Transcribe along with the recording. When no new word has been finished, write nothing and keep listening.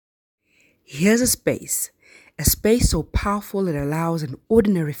Here's a space so powerful it allows an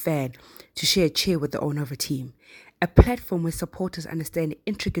ordinary fan to share a chair with the owner of a team, a platform where supporters understand the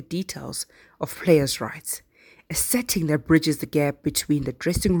intricate details of players' rights, a setting that bridges the gap between the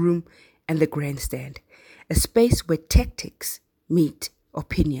dressing room and the grandstand, a space where tactics meet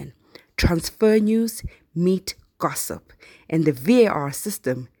opinion, transfer news meet gossip, and the VAR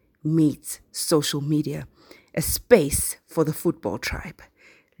system meets social media, a space for the football tribe.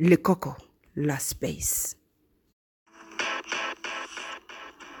 Le Coco, La Space.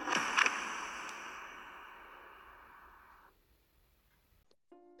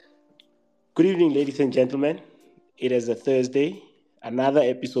 Good evening, ladies and gentlemen. It is a Thursday, another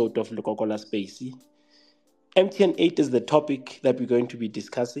episode of Lukokola Spacey. MTN8 is the topic that we're going to be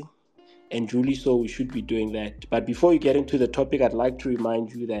discussing, and Julie, so we should be doing that. But before we get into the topic, I'd like to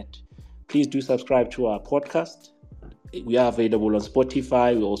remind you that please do subscribe to our podcast. We are available on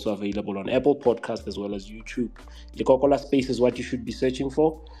Spotify. We're also available on Apple Podcasts as well as YouTube. Lukokola Space is what you should be searching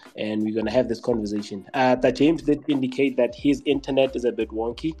for, and we're going to have this conversation. That James did indicate that his internet is a bit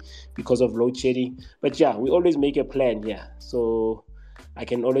wonky because of load shedding. But yeah, we always make a plan here. So I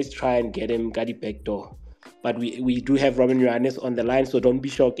can always try and get him Gadi back door. But we do have Robyn Johannes on the line, so don't be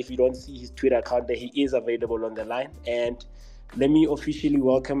shocked if you don't see his Twitter account that he is available on the line. And let me officially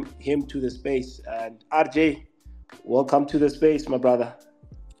welcome him to the space. And RJ, welcome to the space, my brother.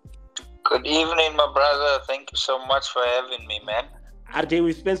 Good evening, my brother. Thank you so much for having me, man. RJ,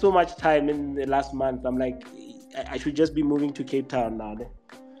 we spent so much time in the last month. I'm like, I should just be moving to Cape Town now.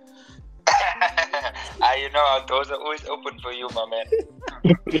 You know, our doors are always open for you, my man.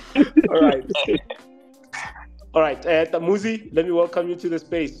 All right. All right, Muzi, let me welcome you to the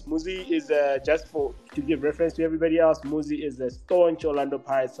space. Muzi is, to give reference to everybody else, Muzi is a staunch Orlando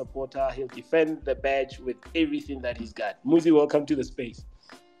Pirates supporter. He'll defend the badge with everything that he's got. Muzi, welcome to the space.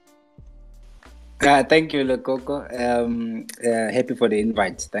 Thank you, Lekoko. Happy for the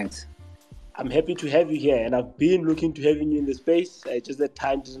invite. Thanks. I'm happy to have you here, and I've been looking to having you in the space. Just that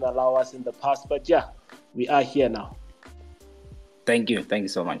time didn't allow us in the past, but yeah, we are here now. Thank you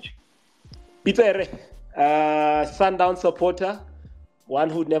so much. Pitsere, Sundown supporter, one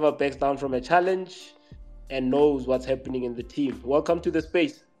who never backs down from a challenge and knows what's happening in the team. Welcome to the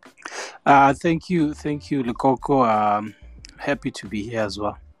space. Thank you, Lekoko. Happy to be here as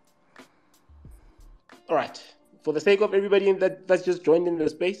well. All right. For the sake of everybody that's just joined in the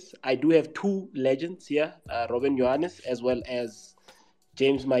space, I do have two legends here, Robyn Johannes as well as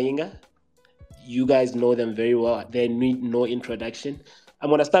James Mayinga. You guys know them very well. They need no introduction. I'm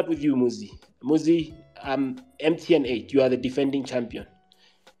going to start with you, Muzi. Muzi, MTN8, you are the defending champion.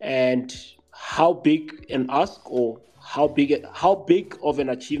 And how big an ask or how big of an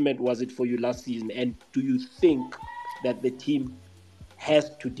achievement was it for you last season? And do you think that the team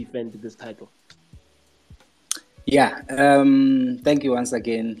has to defend this title? Yeah, thank you once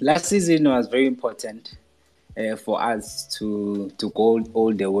again. Last season was very important for us to go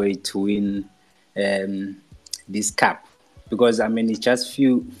all the way to win this cup, because it's just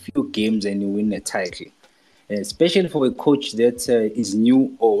few games and you win a title, especially for a coach that is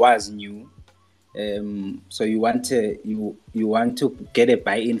new or was new. So you want to get a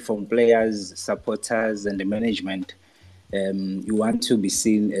buy-in from players, supporters, and the management. You want to be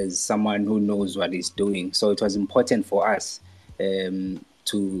seen as someone who knows what he's doing. So it was important for us to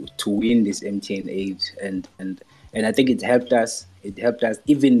win this MTN8, and I think it helped us. It helped us,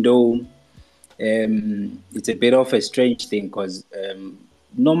 even though it's a bit of a strange thing, because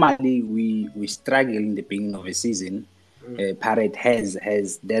normally we struggle in the beginning of a season. Pirate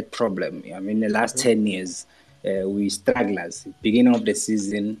has that problem. The last 10 years we strugglers. Beginning of the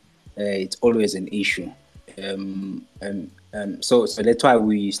season, it's always an issue. So that's why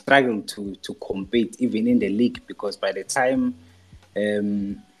we struggle to compete even in the league, because by the time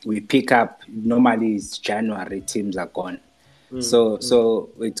we pick up, normally it's January, teams are gone. So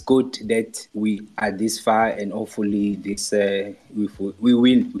it's good that we are this far, and hopefully this we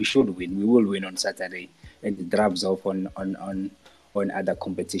win. We should win. We will win on Saturday, and it drops off on other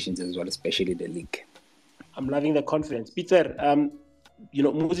competitions as well, especially the league. I'm loving the confidence, Peter.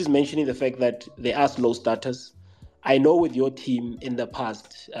 Moses mentioning the fact that there are slow starters. I know with your team in the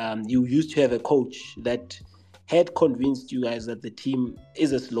past, you used to have a coach that had convinced you guys that the team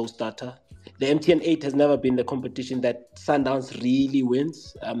is a slow starter. The MTN8 has never been the competition that Sundowns really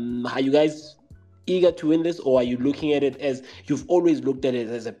wins. Are you guys eager to win this, or are you looking at it as you've always looked at it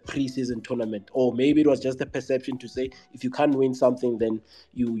as a preseason tournament? Or maybe it was just a perception to say if you can't win something, then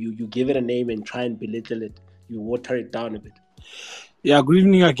you give it a name and try and belittle it. You water it down a bit. Yeah, good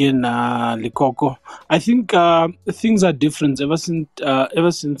evening again, Likoko. I think things are different ever since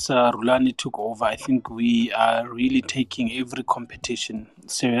Rulani took over. I think we are really taking every competition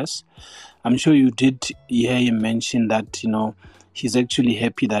serious. I'm sure you did hear him mention that he's actually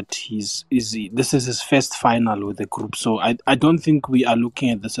happy that this is his first final with the group. So I don't think we are looking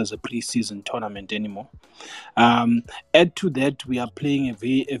at this as a preseason tournament anymore. Add to that, we are playing a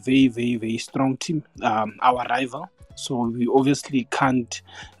very, very, very strong team, our rival. So we obviously can't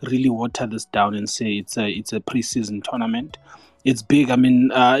really water this down and say it's a preseason tournament. It's big. I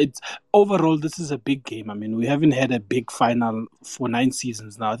mean, it's overall this is a big game. I mean, we haven't had a big final for 9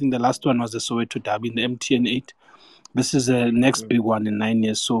 seasons now. I think the last one was the Soweto Derby in the MTN8. This is the next big one in 9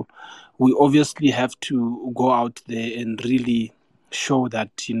 years. So we obviously have to go out there and really show that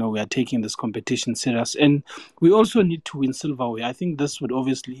we are taking this competition serious, and we also need to win silverware. I think this would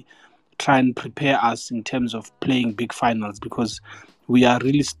obviously try and prepare us in terms of playing big finals, because we are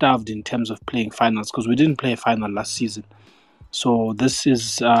really starved in terms of playing finals, because we didn't play a final last season. So this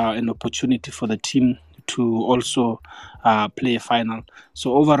is an opportunity for the team to also play a final.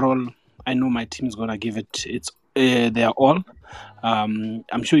 So overall, I know my team is going to give it their all.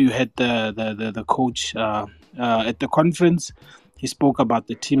 I'm sure you had the coach at the conference. He spoke about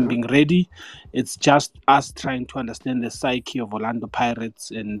the team being ready. It's just us trying to understand the psyche of Orlando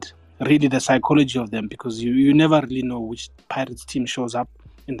Pirates and really the psychology of them, because you never really know which Pirates team shows up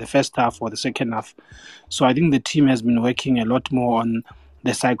in the first half or the second half. So I think the team has been working a lot more on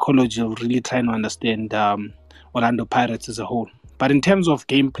the psychology of really trying to understand Orlando Pirates as a whole. But in terms of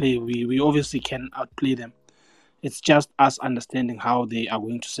gameplay, we obviously can outplay them. It's just us understanding how they are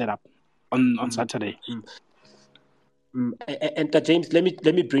going to set up on Saturday. And James, let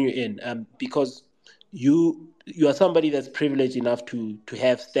me bring you in, because you are somebody that's privileged enough to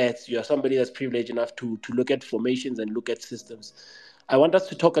have stats. You are somebody that's privileged enough to look at formations and look at systems. I want us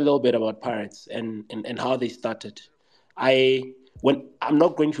to talk a little bit about Pirates and how they started. I'm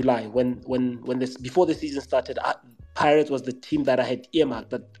not going to lie, when this before the season started, Pirates was the team that I had earmarked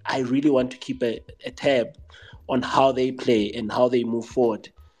that I really want to keep a tab on how they play and how they move forward.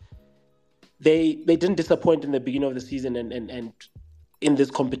 They didn't disappoint in the beginning of the season and in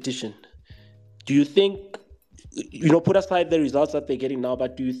this competition. Do you think, put aside the results that they're getting now,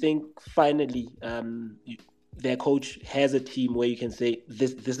 but do you think finally their coach has a team where you can say,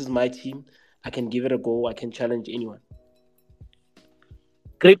 this is my team, I can give it a go, I can challenge anyone?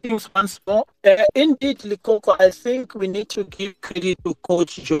 Greetings once more. Indeed, Likoko, I think we need to give credit to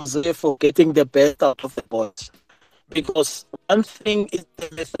Coach Jose for getting the best out of the boys. Because one thing is the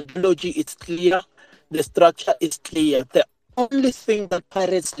methodology is clear, the structure is clear. The only thing that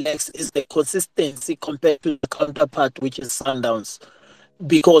Pirates lacks is the consistency compared to the counterpart, which is Sundowns.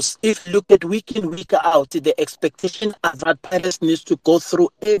 Because if you look at week in, week out, the expectation is that Pirates needs to go through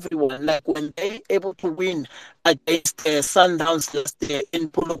everyone. Like when they're able to win against Sundowns last year in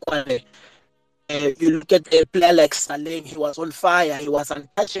Polokwane, you look at a player like Saleng, he was on fire, he was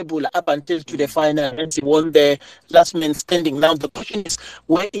untouchable up until to the final, and he won the last man standing. Now the question is,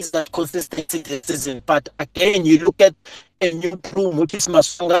 where is that consistency this season? But again, you look at a new room, which is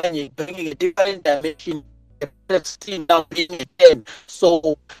Masonga, and you're bringing a different dimension. Team now being a 10.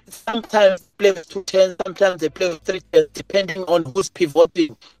 So sometimes they play with 2 10s, sometimes they play with 3 10s, depending on who's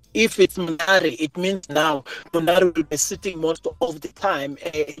pivoting. If it's Munari, it means now Munari will be sitting most of the time.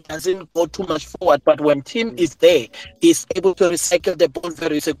 It doesn't go too much forward, but when team is there, he's able to recycle the ball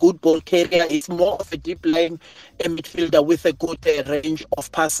very. He's a good ball carrier. It's more of a deep line midfielder with a good range of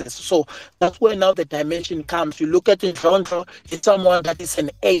passes. So that's where now the dimension comes. You look at Toronto, it's someone that is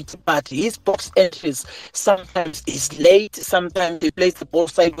an 8, but his box entries sometimes is late. Sometimes he plays the ball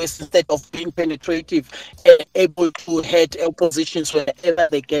sideways instead of being penetrative and able to head positions whenever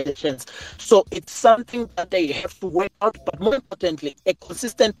they get a chance. So it's something that they have to work out, but more importantly, a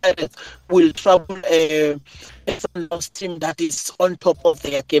consistent Pirates will trouble a team that is on top of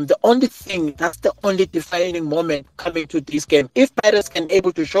their game. The only thing, that's the only defining moment coming to this game. If Pirates can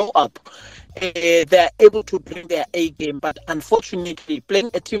able to show up, they're able to bring their A game. But unfortunately, playing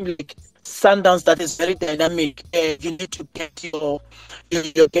a team like Sundowns that is very dynamic, you need to get your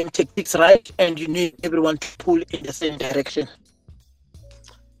game tactics right, and you need everyone to pull in the same direction.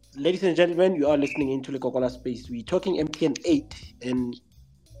 Ladies and gentlemen, you are listening into the Coca-Cola Space. We're talking MTN8 and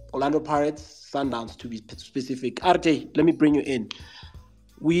Orlando Pirates, Sundowns to be specific. RJ, let me bring you in.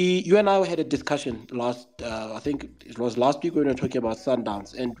 You and I had a discussion I think it was last week when we were talking about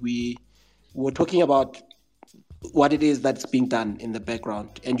Sundowns, and we were talking about what it is that's being done in the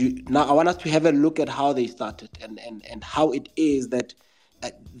background. And now I want us to have a look at how they started and how it is that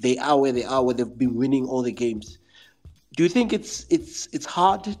they are where they are, where they've been winning all the games. Do you think it's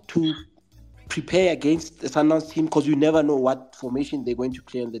hard to prepare against the Sundowns team because you never know what formation they're going to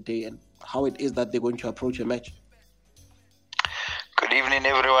play on the day and how it is that they're going to approach a match? Good evening,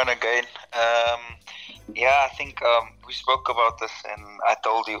 everyone, again. I think we spoke about this, and I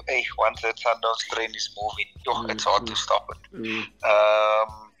told you, hey, once that Sundowns train is moving, it's hard to stop it.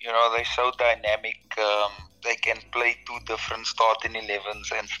 They're so dynamic. They can play two different starting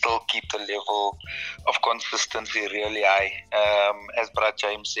 11s and still keep the level of consistency really high. As Brad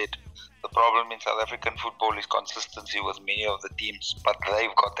James said, the problem in South African football is consistency with many of the teams, but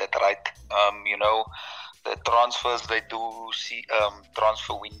they've got that right. The transfers they do see,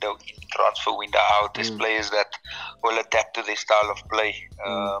 transfer window in, transfer window out. There's players that will adapt to their style of play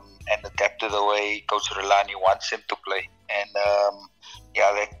and adapt to the way Coach Rulani wants them to play. And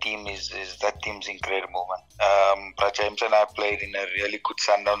that team's incredible, man. Brad James and I played in a really good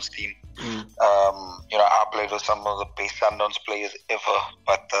Sundowns team. I played with some of the best Sundowns players ever,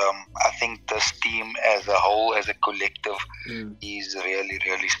 but I think this team as a whole, as a collective, is really,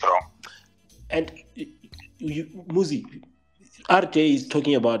 really strong. And Muzi, RJ is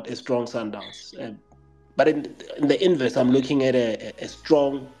talking about a strong Sundowns, but in the inverse, I'm looking at a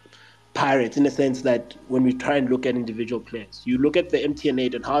strong Pirates, in a sense that when we try and look at individual players, you look at the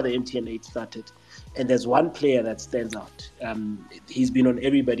MTN8 and how the MTN8 started, and there's one player that stands out. He's been on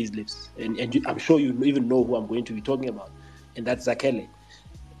everybody's lips, and I'm sure you even know who I'm going to be talking about, and that's Zakele.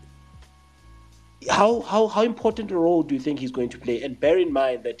 How important a role do you think he's going to play? And bear in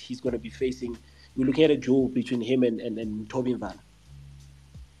mind that he's going to be facing, we're looking at a duel between him and Tobin Van.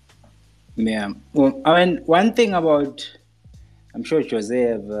 Yeah. Well, I mean, one thing about, I'm sure Jose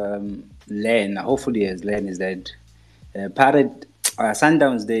have learned, hopefully has learned, is that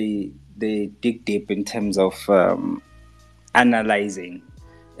Sundowns, they dig deep in terms of analyzing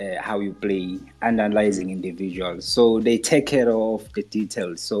how you play, analyzing individuals. So they take care of the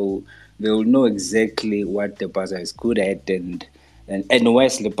details. So they will know exactly what the Basa is good at, and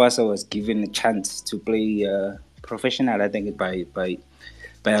Wesley Basa was given a chance to play professional, I think, by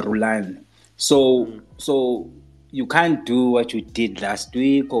Rulan. So you can't do what you did last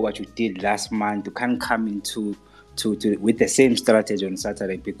week or what you did last month. You can't come into with the same strategy on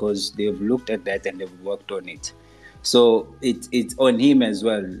Saturday, because they've looked at that and they've worked on it. So it's on him as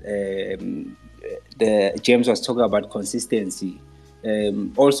well. James was talking about consistency.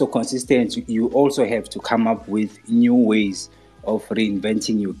 Also consistency, you also have to come up with new ways of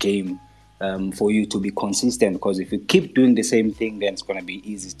reinventing your game for you to be consistent, because if you keep doing the same thing, then it's going to be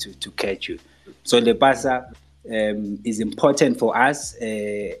easy to catch you. So the Basa is important for us,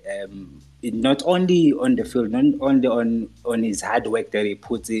 not only on the field, not only on his hard work that he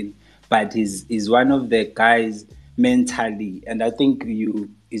puts in, but he's one of the guys mentally, and I think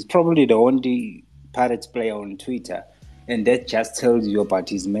he's probably the only Pirates player on Twitter, and that just tells you about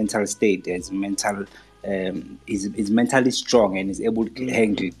his mental state. His mental is mentally strong and is able to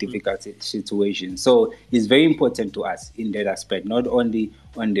handle difficult situations. So it's very important to us in that aspect, not only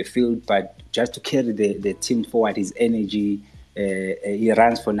on the field, but just to carry the team forward. His energy, he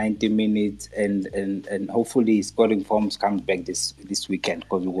runs for 90 minutes, and hopefully his scoring forms comes back this weekend,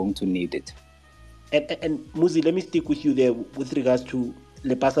 because we're going to need it. And Muzi, let me stick with you there with regards to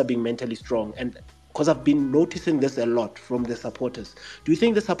Lepasa being mentally strong, and because I've been noticing this a lot from the supporters. Do you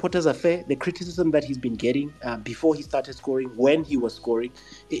think the supporters are fair? The criticism that he's been getting before he started scoring, when he was scoring,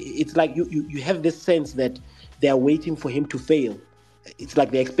 it's like you have this sense that they are waiting for him to fail. It's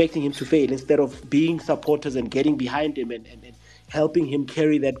like they're expecting him to fail instead of being supporters and getting behind him and helping him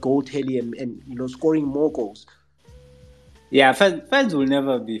carry that goal tally and scoring more goals. Yeah, fans will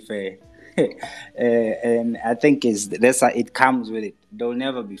never be fair. And I think it comes with it. They'll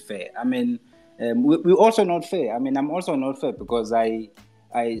never be fair. I mean, we're also not fair. I mean, I'm also not fair, because I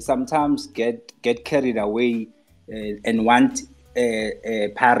sometimes get carried away and want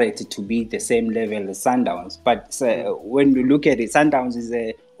a Pirate to be the same level as Sundowns. But when we look at it, Sundowns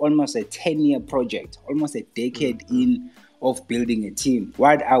is almost a 10-year project, almost a decade in of building a team.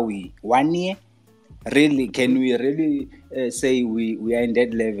 What are we? 1 year? Really? Can we really say we are in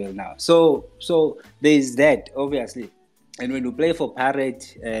that level now? So there's that, obviously. And when you play for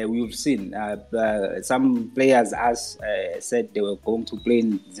Pirate, we've seen some players said they were going to play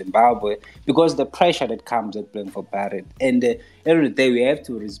in Zimbabwe, because the pressure that comes with playing for Pirate. And every day we have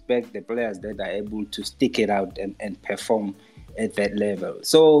to respect the players that are able to stick it out and perform at that level.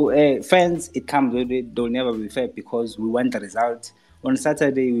 So fans, it comes with it. They'll never be fair, because we want the result. On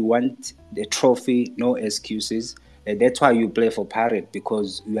Saturday, we want the trophy, no excuses. That's why you play for Pirate,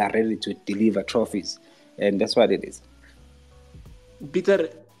 because we are ready to deliver trophies. And that's what it is.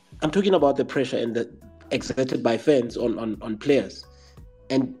 Pitsere, I'm talking about the pressure and exerted by fans on players.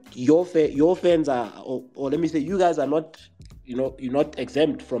 And your fans are, or let me say, you guys are not, you're not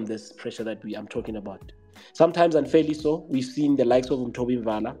exempt from this pressure that I'm talking about. Sometimes unfairly so. We've seen the likes of Mtobi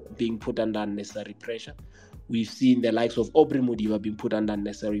Mvala being put under unnecessary pressure. We've seen the likes of Aubrey Mudiva being put under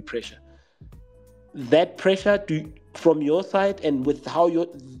unnecessary pressure. That pressure from your side, and with how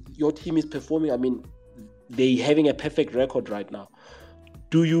your team is performing, I mean, they're having a perfect record right now.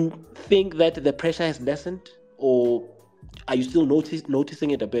 Do you think that the pressure has lessened, or are you still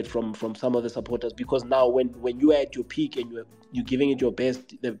noticing it a bit from some of the supporters? Because now when you are at your peak and you're giving it your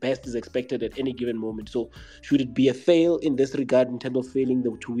best, the best is expected at any given moment. So should it be a fail in this regard, in terms of failing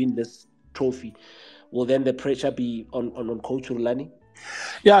to win this trophy, will then the pressure be on Coach Rulani?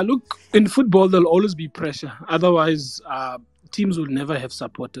 Yeah, look, in football, there'll always be pressure. Otherwise, teams will never have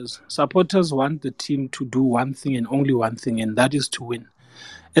supporters. Supporters want the team to do one thing and only one thing, and that is to win.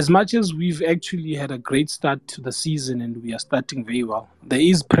 As much as we've actually had a great start to the season and we are starting very well, there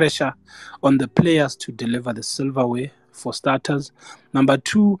is pressure on the players to deliver the silverware, for starters. Number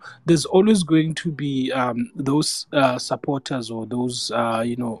two, there's always going to be those supporters, or those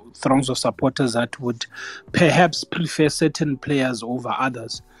throngs of supporters that would perhaps prefer certain players over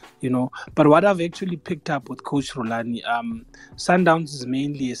others. But what I've actually picked up with Coach Rulani, Sundowns is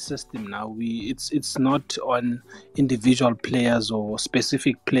mainly a system now. It's not on individual players or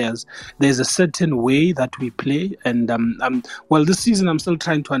specific players. There's a certain way that we play, and this season I'm still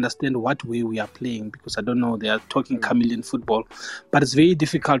trying to understand what way we are playing, because I don't know. They are talking chameleon football, but it's very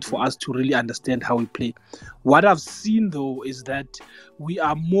difficult for us to really understand how we play. What I've seen though is that we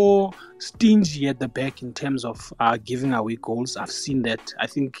are more stingy at the back in terms of giving away goals. I've seen that. I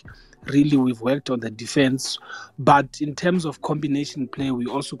think really we've worked on the defense, but in terms of combination play,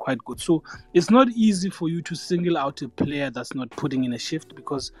 we're also quite good. So it's not easy for you to single out a player that's not putting in a shift,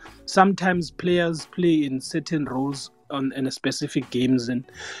 because sometimes players play in certain roles in a specific games, and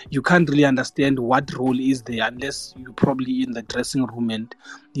you can't really understand what role is there unless you're probably in the dressing room and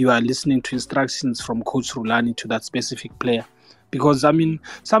you are listening to instructions from Coach Rulani to that specific player. Because,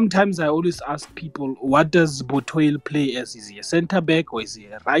 sometimes I always ask people, what does Botoil play as? Is he a centre back or is he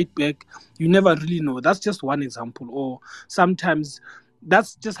a right back? You never really know. That's just one example. Or sometimes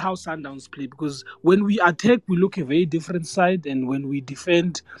that's just how Sundowns play, because when we attack, we look a very different side, and when we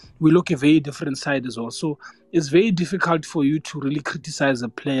defend, we look a very different side as well. So it's very difficult for you to really criticize a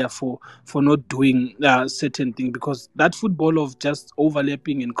player for not doing certain thing, because that football of just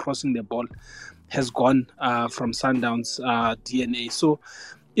overlapping and crossing the ball has gone from Sundowns DNA. So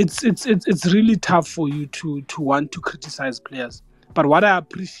it's really tough for you to want to criticize players. But what I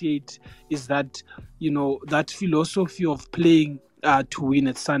appreciate is that, that philosophy of playing to win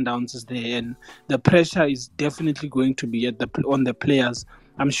at Sundowns is there, and the pressure is definitely going to be on the players.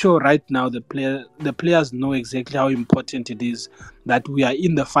 I'm sure right now the players know exactly how important it is that we are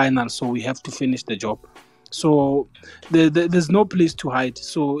in the final, so we have to finish the job. So there's no place to hide.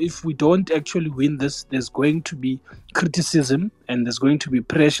 So if we don't actually win this, there's going to be criticism, and there's going to be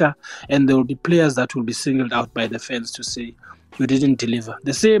pressure, and there will be players that will be singled out by the fans to say, you didn't deliver.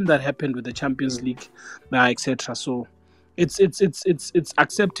 The same that happened with the Champions League, etc. So it's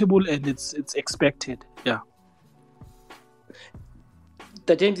acceptable, and it's expected. Yeah.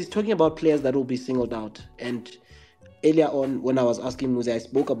 That James is talking about players that will be singled out. And earlier on, when I was asking Muzi, I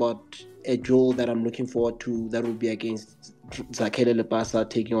spoke about a duel that I'm looking forward to that will be against Zakele Lepasa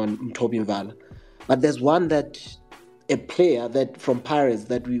taking on Mtobi Mvala. But there's a player that from Pirates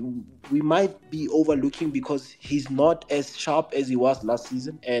that we might be overlooking because he's not as sharp as he was last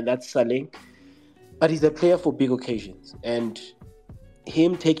season, and that's Saleng. But he's a player for big occasions, and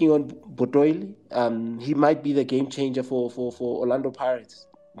him taking on Botoile, he might be the game changer for Orlando Pirates.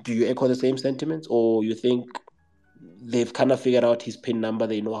 Do you echo the same sentiments, or you think they've kind of figured out his pin number,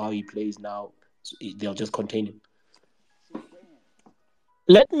 they know how he plays now, so they'll just contain him?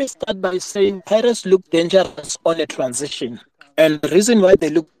 Let me start by saying Pirates look dangerous on a transition. And the reason why they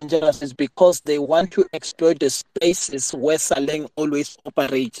look dangerous is because they want to exploit the spaces where Saleng always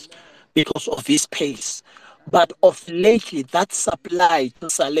operates because of his pace. But of lately, that supply to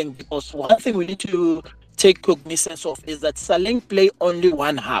Saleng, because one thing we need to take cognizance of is that Saleng play only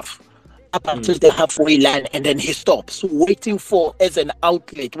one half up until the halfway line, and then he stops, waiting for as an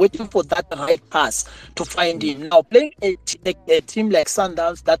outlet, waiting for that right pass to find him. Now, playing a team like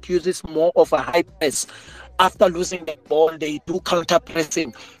Sundowns that uses more of a high press, after losing the ball, they do counter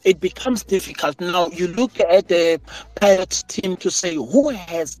pressing. It becomes difficult. Now, you look at the Pirates team to say, who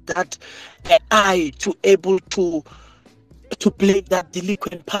has that eye to able to to play that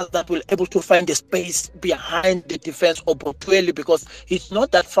delinquent pass that will able to find the space behind the defense of Botueli, because he's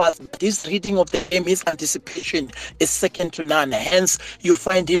not that fast, but his reading of the game, his anticipation is second to none. Hence, you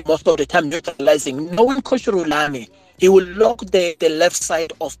find him most of the time neutralizing. Knowing Coach Rulani, he will lock the left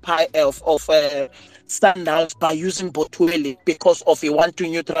side of Sundowns by using Botueli because of he want to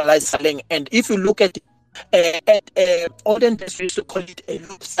neutralize Saleng. And if you look at Olden used to call it a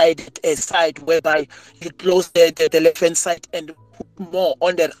loop-sided side, whereby you close the left-hand side and put more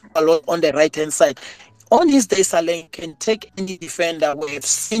on the right-hand side. On his day, Saleng can take any defender. We have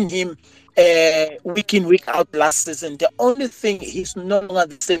seen him week in, week out last season. The only thing, he's no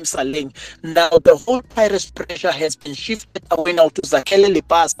longer the same Saleng. Now, the whole Pirates pressure has been shifted away now to Zakele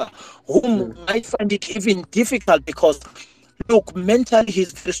Lipasa, whom might find it even difficult because, look, mentally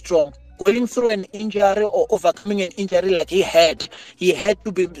he's very strong. Going through an injury or overcoming an injury like he had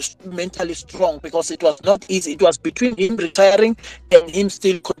to be mentally strong, because it was not easy. It was between him retiring and him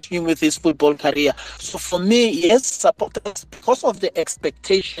still continuing with his football career. So for me, yes, supporters, because of the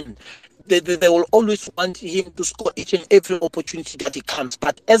expectation, they will always want him to score each and every opportunity that he comes.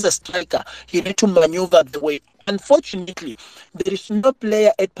 But as a striker, you need to maneuver the way. Unfortunately, there is no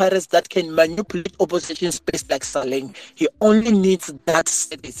player at Paris that can manipulate opposition space like Saleng. He only needs that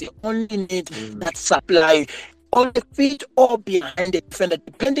service. He only needs that supply on the feet or behind the defender,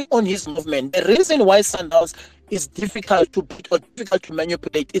 depending on his movement. The reason why Sundowns is difficult to beat or difficult to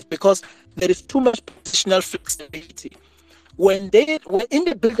manipulate is because there is too much positional flexibility. When in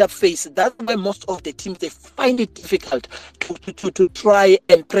the build-up phase, that's where most of the teams, they find it difficult to try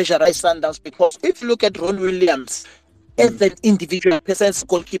and pressurize Sundowns, because if you look at Ron Williams as an individual person, as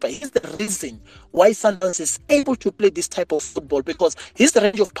goalkeeper, he's the reason why Sundowns is able to play this type of football, because his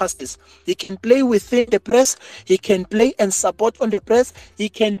range of passes, he can play within the press, he can play and support on the press, he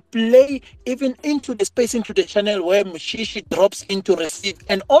can play even into the space, into the channel where Mushishi drops in to receive.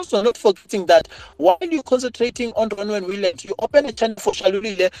 And also not forgetting that while you're concentrating on Ronwen Williams, you open a channel for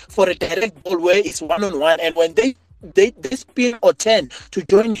Shalulile for a direct ball where it's one-on-one, and when they spin or turn to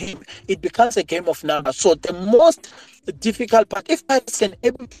join him, it becomes a game of numbers. So the most difficult part, if Paris can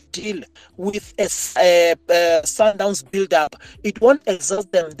able to deal with a Sundowns build-up, it won't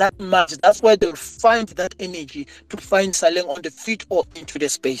exhaust them that much. That's why they'll find that energy to find Saleng on the feet or into the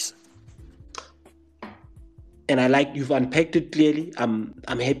space. And I like you've unpacked it clearly. I'm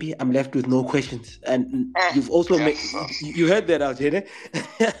happy. I'm left with no questions. And you've also you heard that out here.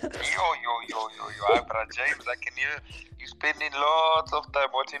 Yo. Hi, brother James. I can hear you spending lots of time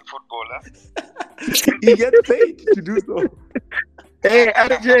watching football, huh? You get paid to do so. Hey,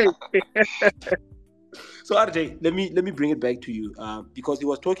 RJ. So RJ, let me bring it back to you, because he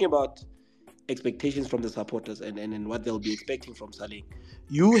was talking about expectations from the supporters and what they'll be expecting from Saleng.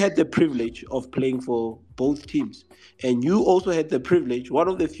 You had the privilege of playing for both teams, and you also had the privilege, one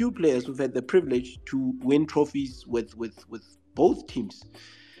of the few players who've had the privilege to win trophies with both teams.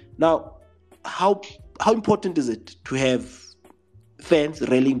 Now, how important is it to have fans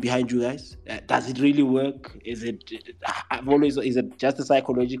rallying behind you guys? Does it really work? Is it just a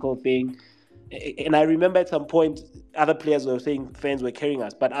psychological thing? And I remember at some point, other players were saying fans were carrying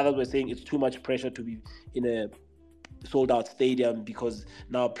us, but others were saying it's too much pressure to be in a sold-out stadium because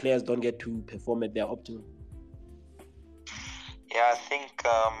now players don't get to perform at their optimum. Yeah, I think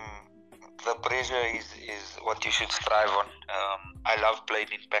the pressure is what you should strive on. I love playing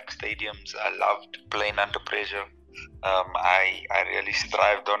in packed stadiums. I loved playing under pressure. I really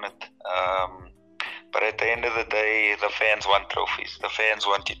strived on it. But at the end of the day, the fans want trophies. The fans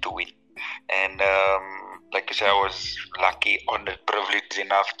want you to win. And like I said, I was lucky, honored, privileged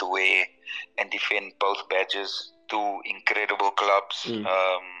enough to wear and defend both badges, two incredible clubs.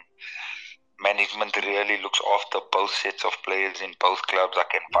 Management really looks after both sets of players in both clubs. I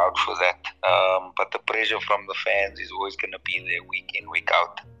can vouch for that. But the pressure from the fans is always going to be there week in, week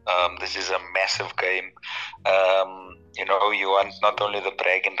out. This is a massive game. You want not only the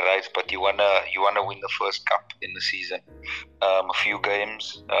bragging rights, but you wanna win the first cup in the season. A few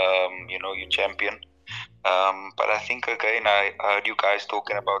games, you champion. But I think again, I heard you guys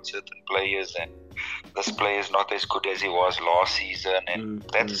talking about certain players, and this player is not as good as he was last season, and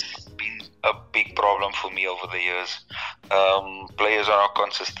that's been a big problem for me over the years. Players are not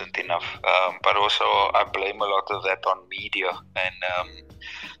consistent enough, but also I blame a lot of that on media and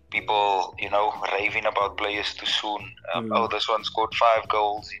people, raving about players too soon. This one scored 5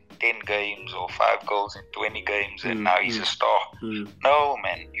 goals in 10 games or 5 goals in 20 games and now he's a star. No,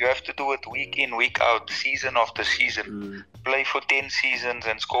 man, you have to do it week in, week out, season after season. Play for 10 seasons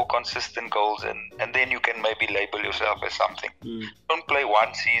and score consistent goals, and then you can maybe label yourself as something. Don't play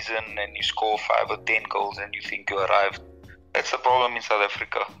one season and you score 5 or 10 goals and you think you arrived. That's the problem in South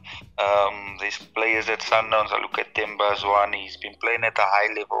Africa. There's players at Sundowns. I look at Temba Zwane. He's been playing at a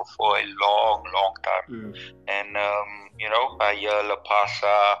high level for a long, long time. And, Ayala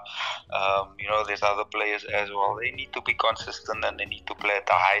Pasa, there's other players as well. They need to be consistent and they need to play at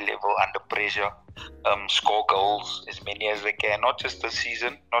a high level under pressure. Score goals as many as they can, not just this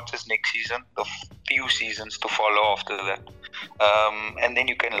season, not just next season, the few seasons to follow after that. And then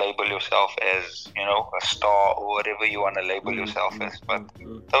you can label yourself as, a star or whatever you want to label yourself as. But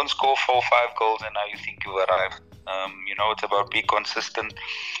don't score 4 or 5 goals and now you think you've arrived. It's about being consistent.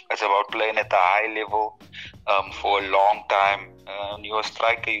 It's about playing at a high level for a long time. You're a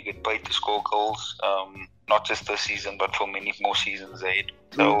striker, you get paid to score goals, not just this season, but for many more seasons ahead.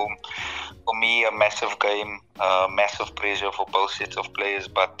 So, for me, a massive game, massive pressure for both sets of players.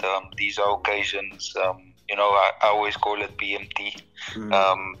 But these are occasions, I always call it BMT,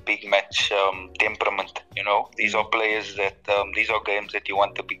 big match temperament. These are players that, these are games that you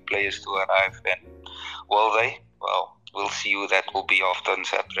want the big players to arrive. And will they? Well, we'll see who that will be after on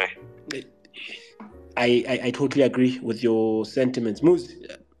Saturday. I totally agree with your sentiments. Muz,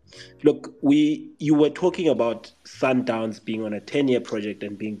 look, you were talking about Sundowns being on a 10-year project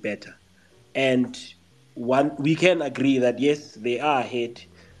and being better. And we can agree that, yes, they are ahead.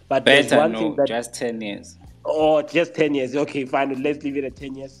 But better, there's one thing that... just 10 years. Oh, just 10 years. Okay, fine. Let's leave it at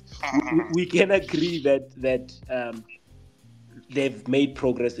 10 years. We can agree that they've made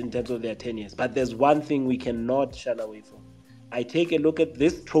progress in terms of their 10 years. But there's one thing we cannot shun away from. I take a look at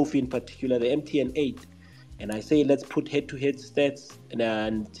this trophy in particular, the MTN8, and I say, let's put head-to-head stats,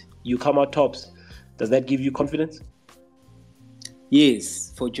 and you come out tops. Does that give you confidence?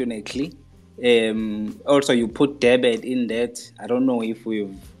 Yes, fortunately. Also, you put Durban in that. I don't know if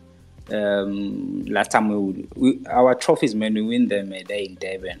we've... last time our trophies, when we win them, they're in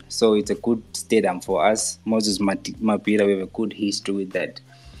Durban. So it's a good stadium for us. Moses Mabhida, we have a good history with that.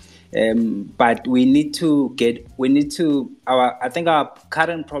 But I think our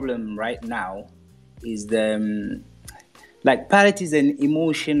current problem right now is Pirates is an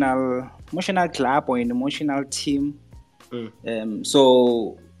emotional club or an emotional team.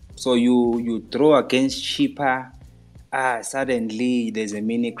 So you draw against cheaper, suddenly there's a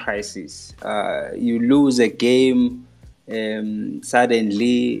mini crisis. You lose a game,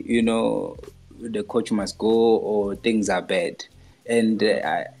 suddenly, the coach must go or things are bad. And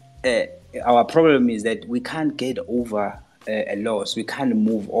our problem is that we can't get over a loss. We can't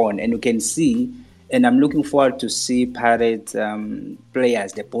move on. And you can see, and I'm looking forward to see Pirates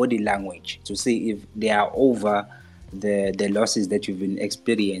players, the body language, to see if they are over the losses that you've been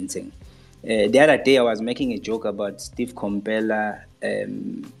experiencing. The other day, I was making a joke about Steve Compella.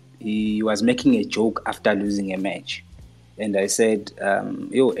 He was making a joke after losing a match. And I said,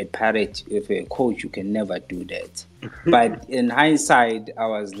 a Pirate, if a coach, you can never do that. But in hindsight, I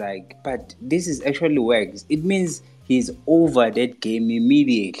was like, but this is actually works. It means he's over that game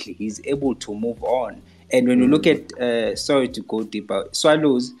immediately. He's able to move on. And when you look at, sorry to go deeper,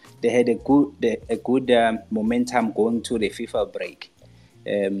 Swallows, they had a good momentum going to the FIFA break.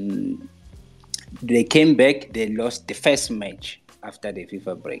 They came back, they lost the first match after the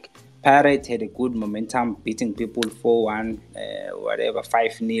FIFA break. Pirates had a good momentum, beating people 4-1,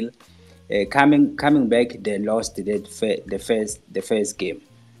 5-0. Coming back, they lost the first game.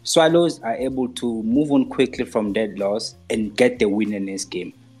 Swallows are able to move on quickly from that loss and get the win in this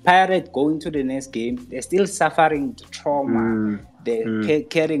game. Pirates going to the next game, they're still suffering the trauma. They're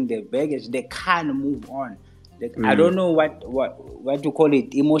carrying the baggage. They can't move on. I don't know what you call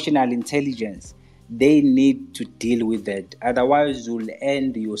it, emotional intelligence. They need to deal with that. Otherwise, you'll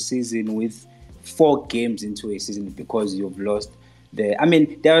end your season with 4 games into a season because you've lost there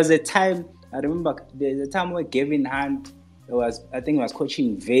was a time, I remember, there's a time where Gavin Hunt was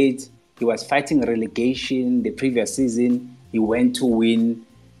coaching Vade. He was fighting relegation the previous season. He went to win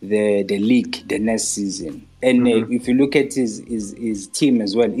the league the next season. And if you look at his team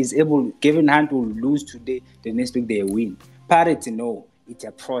as well, Gavin Hunt will lose today, the next week they win. Pirates, it's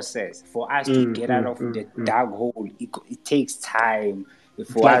a process. For us to get out of the dark hole, it takes time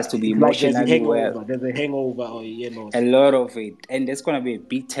for us to be emotionally well. There's a hangover, a lot of it, and there's gonna be a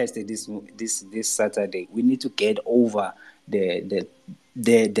big test this Saturday. We need to get over the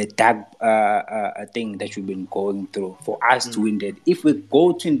dark thing that we've been going through for us to win that. If we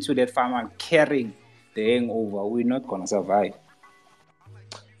go into that final carrying the hangover, we're not gonna survive.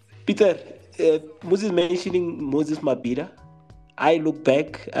 Peter, Moses mentioning Moses Mabhida. I look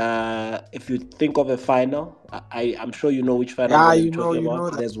back, if you think of a final, I'm sure you know which final I'm talking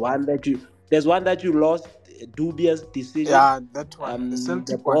about. There's one that There's one that you lost, a dubious decision. Yeah, that one. The The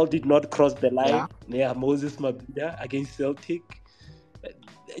Celtic ball one. did not cross the line. Yeah. Moses Mabida against Celtic.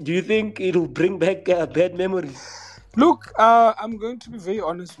 Do you think it will bring back bad memories? Look, I'm going to be very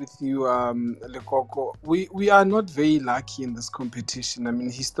honest with you, Lekoko. We are not very lucky in this competition. I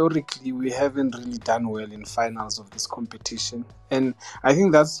mean, historically, we haven't really done well in finals of this competition. And I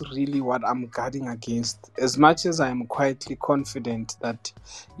think that's really what I'm guarding against. As much as I am quietly confident that,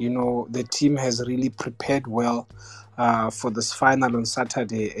 the team has really prepared well for this final on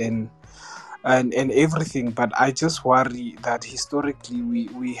Saturday and everything, but I just worry that historically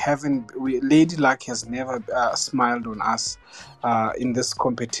Lady Luck has never smiled on us in this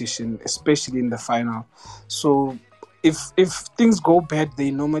competition, especially in the final. So if things go bad, they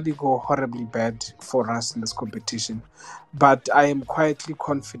normally go horribly bad for us in this competition. But I am quietly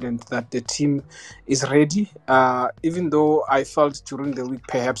confident that the team is ready, even though I felt during the week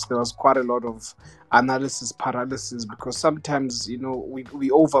perhaps there was quite a lot of analysis paralysis, because sometimes we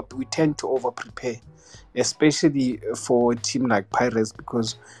tend to over prepare, especially for a team like Pirates,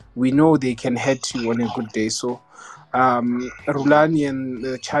 because we know they can hurt you on a good day. So Rulani and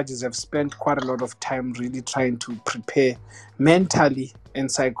the Chargers have spent quite a lot of time really trying to prepare mentally and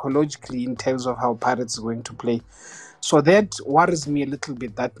psychologically in terms of how Pirates are going to play. So that worries me a little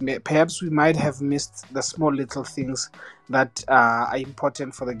bit, that perhaps we might have missed the small little things that are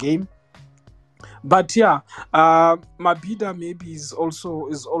important for the game. But yeah, Mabida maybe is also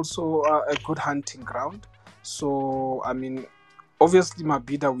a good hunting ground. So I mean, obviously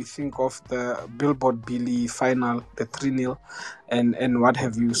Mabida, we think of the Billboard Billy final, the 3-0, and what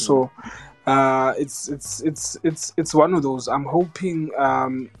have you. So it's one of those. I'm hoping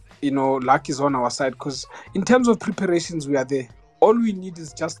luck is on our side, because in terms of preparations, we are there. All we need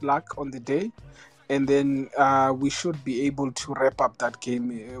is just luck on the day. And then we should be able to wrap up that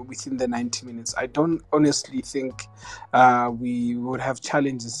game within the 90 minutes. I don't honestly think we would have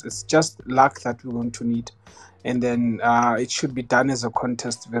challenges. It's just luck that we're going to need. And then it should be done as a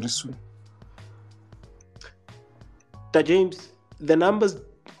contest very soon. James, the numbers,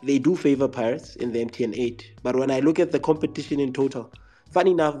 they do favor Pirates in the MTN8. But when I look at the competition in total,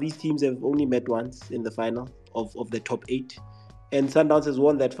 funny enough, these teams have only met once in the final of the top 8. And Sundowns has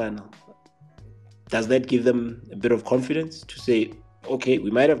won that final. Does that give them a bit of confidence to say, okay,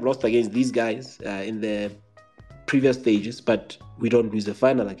 we might have lost against these guys in the previous stages, but we don't lose the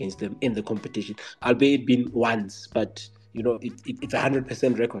final against them in the competition, albeit been once, but it's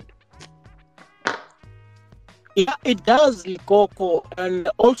 100% record. Yeah, it does, Likoko. And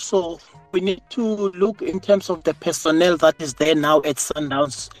also, we need to look in terms of the personnel that is there now at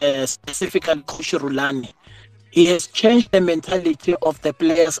Sundowns, specifically Coach Rulani. He has changed the mentality of the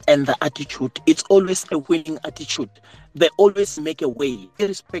players and the attitude. It's always a winning attitude. They always make a way,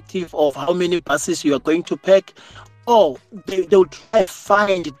 irrespective of how many buses you are going to pack, or they'll try to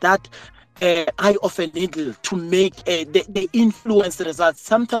find that eye of a needle to make the influence results.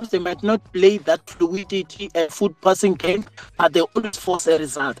 Sometimes they might not play that fluidity foot passing game, but they always force a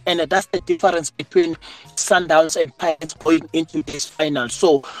result. And that's the difference between Sundowns and Pirates going into this final.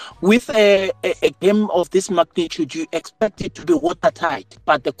 So with a game of this magnitude, you expect it to be watertight.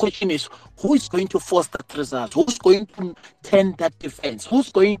 But the question is, who is going to force that result? Who's going to turn that defense?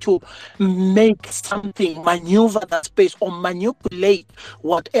 Who's going to make something, maneuver that space, or manipulate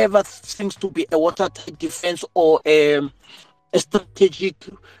whatever seems to be a watertight defense or a strategic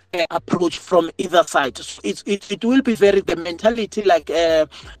approach from either side? So it will be the mentality, like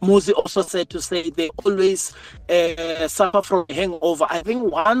Muzi also said, to say they always suffer from a hangover. I think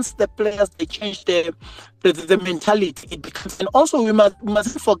once the players, they change the mentality, it becomes. And also we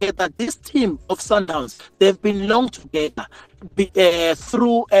mustn't forget that this team of Sundowns, they've been long together,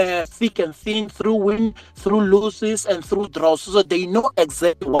 through thick and thin, through win, through losses, and through draws. So they know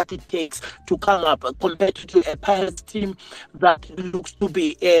exactly what it takes to come up, compared to a Pirates team that looks to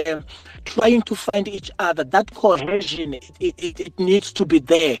be trying to find each other. That cohesion, it needs to be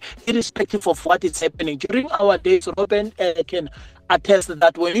there, irrespective of what is happening. During our days, Robyn can attest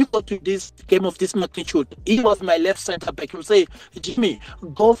that when you go to this game of this magnitude, he was my left center back. He'll say, Jimmy,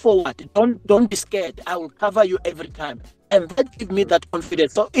 go forward. Don't be scared. I will cover you every time. And that gives me that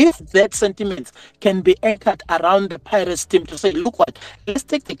confidence. So if that sentiment can be anchored around the Pirates team to say, look what, let's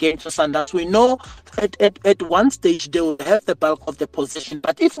take the game to Sundowns. We know at one stage they will have the bulk of the possession.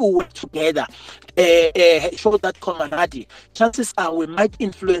 But if we work together, show that camaraderie, chances are we might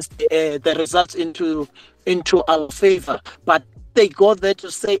influence the results into our favor. But they go there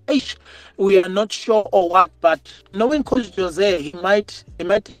to say, we are not sure or what, but knowing Coach Jose, he might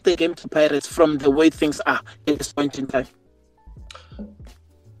take the game to Pirates from the way things are at this point in time.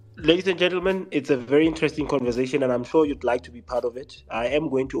 Ladies and gentlemen, it's a very interesting conversation, and I'm sure you'd like to be part of it. I am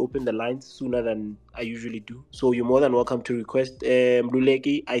going to open the lines sooner than I usually do, so you're more than welcome to request.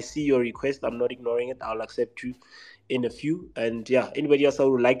 Luleki, I see your request. I'm not ignoring it. I'll accept you in a few. And yeah, anybody else who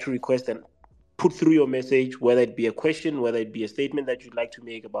would like to request and put through your message, whether it be a question, whether it be a statement that you'd like to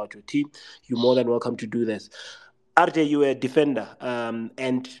make about your team, you're more than welcome to do this. RJ, you're a defender,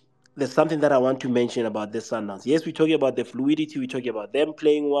 and there's something that I want to mention about this Sundowns. Yes, we're talking about the fluidity, we're talking about them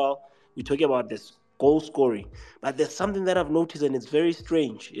playing well, we're talking about this goal scoring, but there's something that I've noticed, and it's very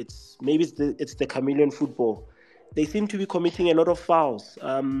strange. It's the chameleon football. They seem to be committing a lot of fouls.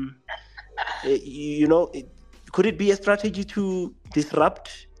 Could it be a strategy to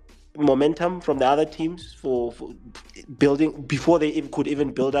disrupt momentum from the other teams for building before they could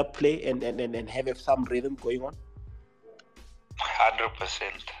even build up play and have some rhythm going on?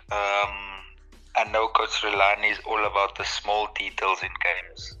 100%. I know Coach Rulani is all about the small details in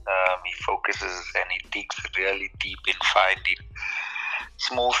games. He focuses and he digs really deep in finding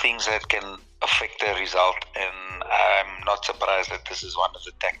small things that can affect the result, and I'm not surprised that this is one of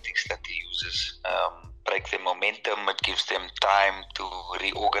the tactics that he uses. Break the momentum, it gives them time to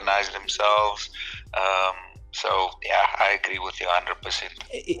reorganize themselves. So yeah, I agree with you 100%.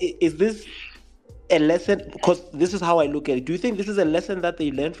 Is this a lesson? Because this is how I look at it. Do you think this is a lesson that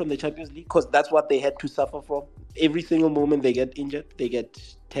they learned from the Champions League? Because that's what they had to suffer from. Every single moment they get injured, they get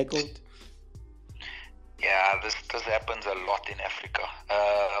tackled. Yeah, this happens a lot in Africa,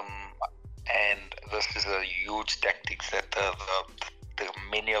 and this is a huge tactics that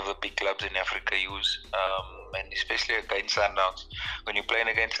many of the big clubs in Africa use, and especially against Sundowns. When you're playing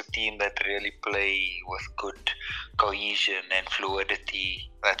against a team that really play with good cohesion and fluidity,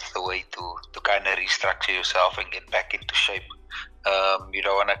 that's the way to kind of restructure yourself and get back into shape. You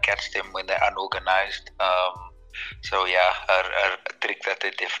don't want to catch them when they're unorganized. So yeah, a trick that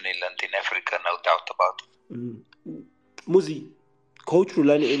they definitely learned in Africa, no doubt about it. Muzi, Coach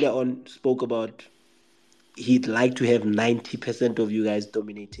Rulani earlier on spoke about he'd like to have 90% of you guys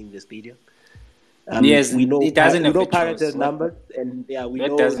dominating the stadium. Yes, we know it doesn't have a Pirates choice. numbers, and yeah, we That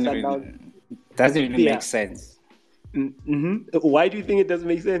know doesn't Sundown. even make sense. Mm-hmm. Why do you think it doesn't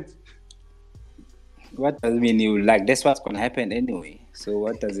make sense? What does it mean you like? That's what's gonna happen anyway. So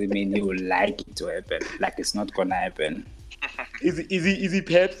what does it mean you like it to happen? Like it's not gonna happen. Is he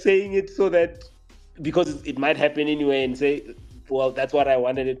perhaps saying it so that because it might happen anyway, and say, well, that's what I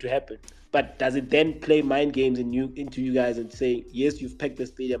wanted it to happen. But does it then play mind games into you guys and say, yes, you've packed the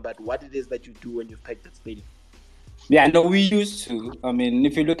stadium, but what it is that you do when you've packed the stadium? Yeah, no, we used to. I mean,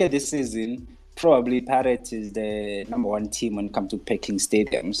 if you look at this season, probably Pirates is the number one team when it comes to packing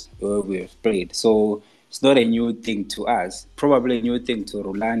stadiums where we've played. So it's not a new thing to us. Probably a new thing to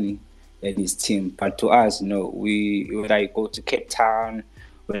Rulani and his team. But to us, no. When I go to Cape Town,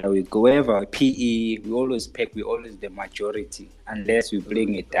 when we go wherever, PE, we always pack, we always the majority. Unless we're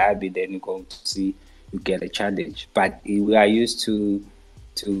playing a derby, then you're going to see you get a challenge. But we are used to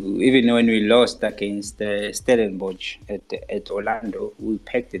even when we lost against Stellenbosch at Orlando, we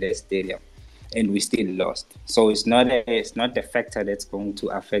packed the stadium and we still lost. So it's not a factor that's going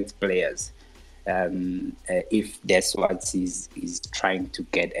to affect players. If that's what he's trying to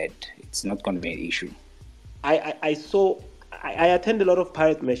get at, it's not going to be an issue. I attend a lot of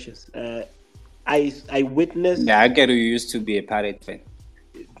Pirate matches. I witnessed. Yeah, I get you used to be a Pirate fan.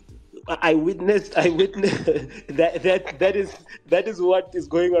 I witnessed that is what is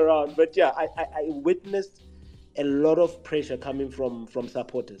going around. But yeah, I witnessed a lot of pressure coming from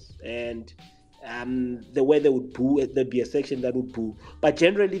supporters, and the way they would boo, there'd be a section that would boo. But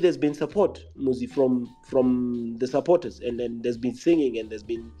generally, there's been support, Muzi, from the supporters, and then there's been singing, and there's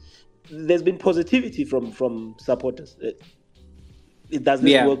been positivity from supporters. Does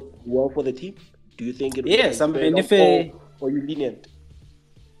this work well for the team? Do you think it? Yes, I mean, or you lenient?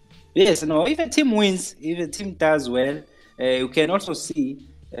 Yes, no. If a team wins, if a team does well, you can also see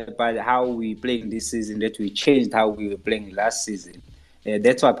by how we playing this season that we changed how we were playing last season.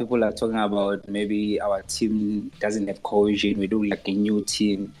 That's why people are talking about maybe our team doesn't have cohesion. We do like a new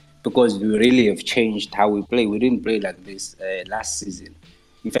team because we really have changed how we play. We didn't play like this last season.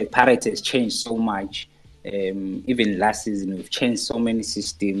 In fact, Pirates has changed so much. Even last season, we've changed so many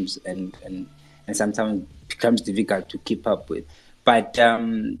systems, and sometimes it becomes difficult to keep up with. But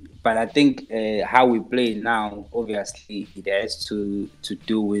I think how we play now, obviously, it has to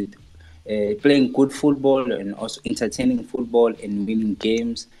do with playing good football and also entertaining football and winning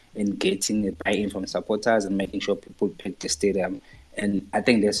games and getting a buy-in from supporters and making sure people pack the stadium. And I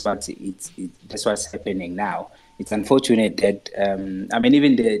think that's what's happening now. It's unfortunate that I mean,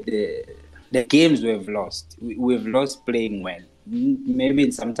 even the games we've lost, we've lost playing well. Maybe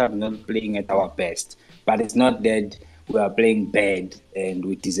sometimes not playing at our best, but it's not that we are playing bad and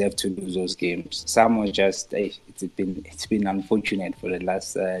we deserve to lose those games. Some are just it's been unfortunate for the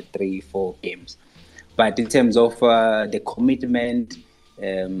last 3-4 games. But in terms of the commitment,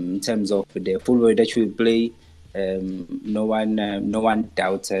 in terms of the football that we play, no one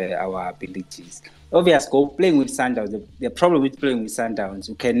doubts our abilities. Obviously, playing with Sundowns, the problem with playing with Sundowns,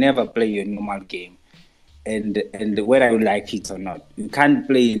 you can never play your normal game. And whether you like it or not, you can't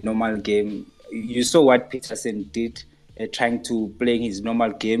play a normal game. You saw what Pitsere did, trying to play his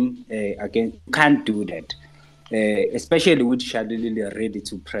normal game again. You can't do that, especially with Shadilili ready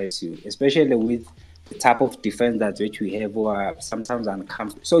to press you, especially with the type of defense that which we have, or sometimes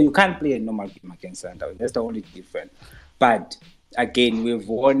uncomfortable. So you can't play a normal game against Sundowns. That's the only difference. But again, we've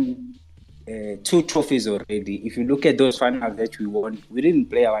won 2 trophies already. If you look at those finals that we won, we didn't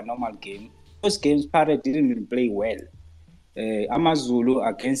play our normal game. Those games, Pirates didn't even play well. Amazulu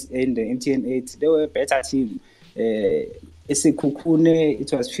against in the MTN8, they were a better team. Esekukune,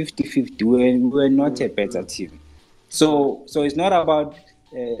 it was 50-50. We were not a better team. So it's not about.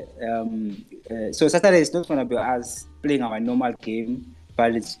 So Saturday is not going to be us playing our normal game,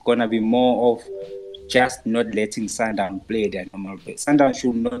 but it's going to be more of just not letting Sundown play their normal play. Sundown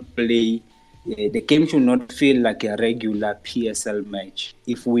should not play. The game should not feel like a regular PSL match.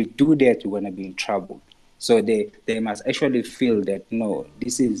 If we do that, we're going to be in trouble. So they must actually feel that, no,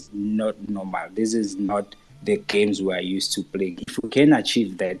 this is not normal. This is not the games we are used to playing. If we can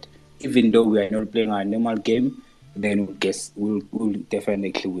achieve that, even though we are not playing our normal game, then we'll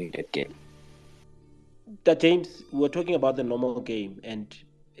definitely win that game. That James, we're talking about the normal game, and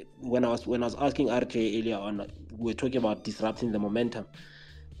when I was asking RJ earlier on, we were talking about disrupting the momentum.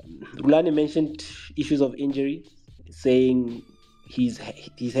 Rulani mentioned issues of injury, saying he's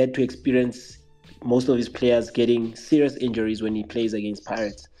had to experience most of his players getting serious injuries when he plays against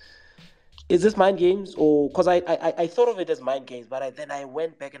Pirates. Is this mind games, or because I thought of it as mind games, but then I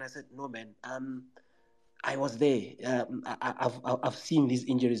went back and I said, no, man, I was there. I've seen these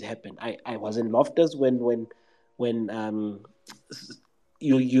injuries happen. I was in Loftus when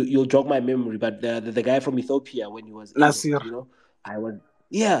you'll jog my memory, but the guy from Ethiopia when he was Nasir. injured,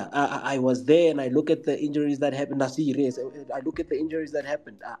 I was there, and I look at the injuries that happened. Nasir, yes, I look at the injuries that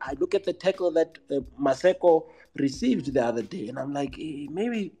happened. I look at the tackle that Maseko received the other day, and I'm like,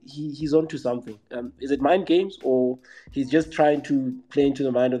 maybe he's onto something. Is it mind games, or he's just trying to play into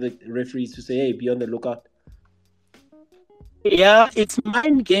the mind of the referees to say, hey, be on the lookout? Yeah, it's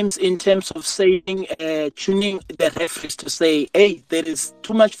mind games in terms of saying, tuning the referees to say, hey, there is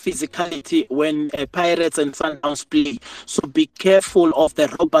too much physicality when Pirates and Sundowns play. So be careful of the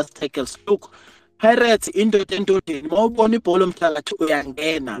robust tackles. Look, Pirates they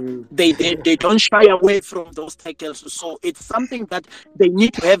don't shy away from those tackles. So it's something that they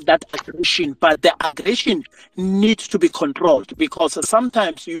need to have that aggression, but the aggression needs to be controlled, because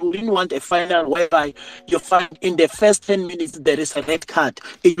sometimes you wouldn't want a final whereby you find in the first 10 minutes there is a red card.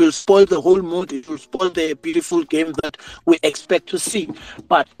 It will spoil the whole mood. It will spoil the beautiful game that we expect to see.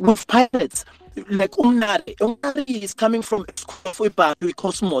 But with Pirates, like Umnari is coming from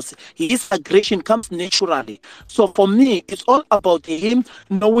Cosmos. His aggression comes naturally. So for me, it's all about him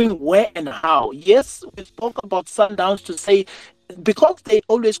knowing where and how. Yes, we spoke about Sundowns to say, because they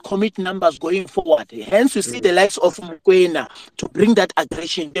always commit numbers going forward. Hence, you see the likes of Mkwena to bring that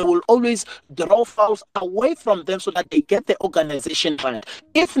aggression. They will always draw fouls away from them so that they get the organization right.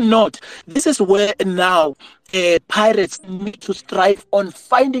 If not, this is where now Pirates need to strive on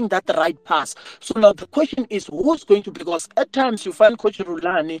finding that right pass. So now the question is, who's going to, because at times you find Coach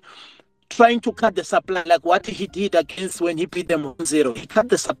Rulani trying to cut the supply, like what he did against when he beat them 1-0. He cut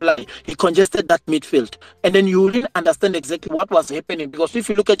the supply. He congested that midfield. And then you didn't understand exactly what was happening, because if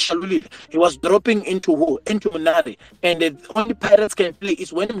you look at Shaluli, he was dropping into Munari. And the only Pirates can play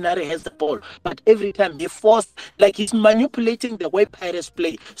is when Munari has the ball. But every time he forced, like he's manipulating the way Pirates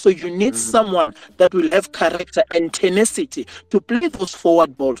play. So you need someone that will have character and tenacity to play those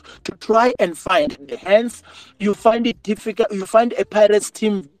forward balls, to try and find. Hence, you find it difficult. You find a Pirates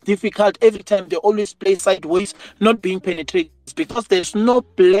team difficult every time. They always play sideways, not being penetrated, because there's no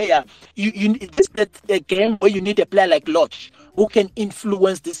player. You this is a game where you need a player like Lodge who can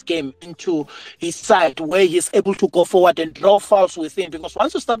influence this game into his side, where he's able to go forward and draw fouls within. Because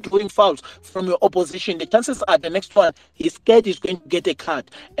once you start drawing fouls from your opposition, the chances are the next one he's scared he's going to get a card,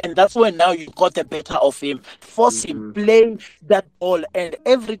 and that's when now you got the better of him. Force him, play that ball, and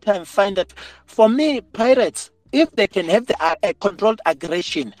every time find that. For me, Pirates, if they can have the controlled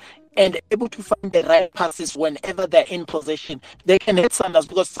aggression, and able to find the right passes whenever they're in possession, they can hit Sundowns,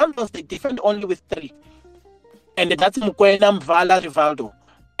 because Sundowns, they defend only with 3. And that's Mkwena, Mvala, Rivaldo.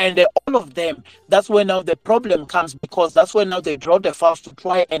 And all of them, that's where now the problem comes, because that's where now they draw the fouls to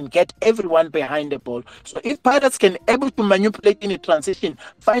try and get everyone behind the ball. So if Pirates can able to manipulate in a transition,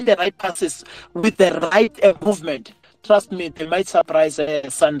 find the right passes with the right movement, trust me, they might surprise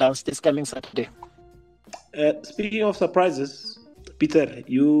Sundowns this coming Saturday. Speaking of surprises, Pitsere,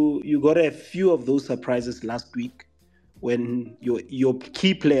 you got a few of those surprises last week when your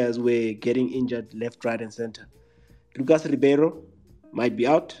key players were getting injured left, right, and center. Lucas Ribeiro might be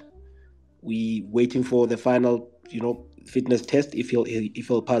out. We waiting for the final, fitness test if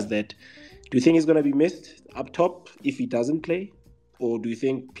he'll pass that. Do you think he's going to be missed up top if he doesn't play, or do you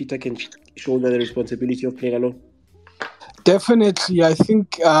think Peter can shoulder the responsibility of playing alone? Definitely, I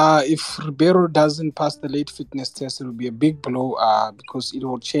think if Ribeiro doesn't pass the late fitness test, it will be a big blow because it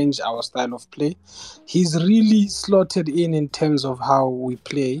will change our style of play. He's really slotted in terms of how we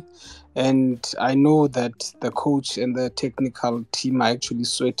play. And I know that the coach and the technical team are actually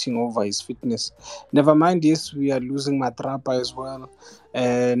sweating over his fitness. Never mind, yes, we are losing Matrapa as well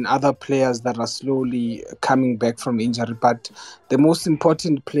and other players that are slowly coming back from injury. But the most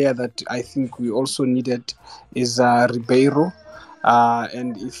important player that I think we also needed is Ribeiro.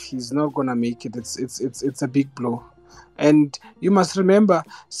 And if he's not going to make it, it's a big blow. And you must remember,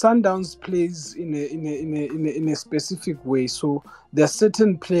 Sundowns plays in a specific way. So there are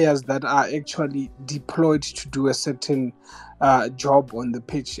certain players that are actually deployed to do a certain job on the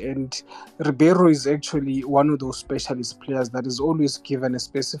pitch. And Ribeiro is actually one of those specialist players that is always given a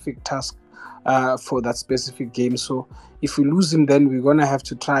specific task for that specific game. So if we lose him, then we're going to have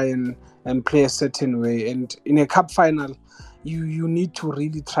to try and play a certain way. And in a cup final, you need to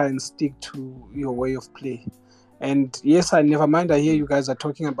really try and stick to your way of play. And yes, I hear you guys are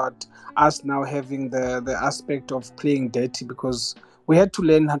talking about us now having the aspect of playing dirty, because we had to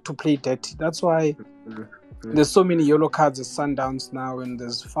learn how to play dirty. That's why there's so many yellow cards at Sundowns now, and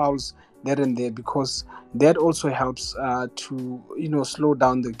there's fouls there and there, because that also helps to slow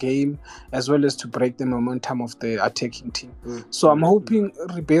down the game as well as to break the momentum of the attacking team. So I'm hoping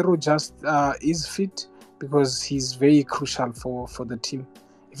Ribeiro just is fit, because he's very crucial for the team.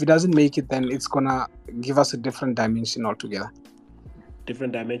 If he doesn't make it, then it's going to give us a different dimension altogether.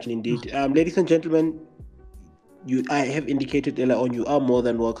 Different dimension indeed. Ladies and gentlemen, I have indicated earlier on, you are more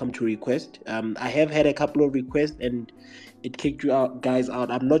than welcome to request. I have had a couple of requests and it kicked you guys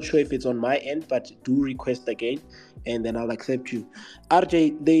out. I'm not sure if it's on my end, but do request again and then I'll accept you.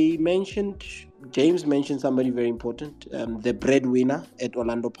 RJ, James mentioned somebody very important, the breadwinner at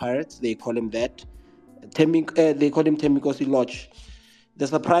Orlando Pirates. They call him that. They call him Thembinkosi Lodge. The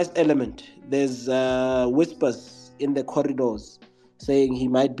surprise element, there's whispers in the corridors saying he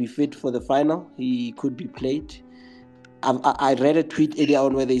might be fit for the final. He could be played. I read a tweet earlier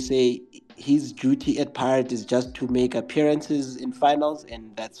on where they say his duty at Pirate is just to make appearances in finals,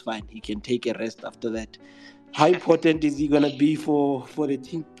 and that's fine. He can take a rest after that. How important is he going to be for the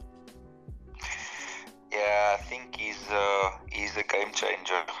team? Yeah, I think he's a game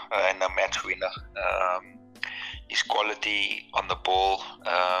changer and a match winner. His quality on the ball,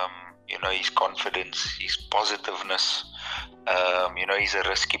 his confidence, his positiveness. He's a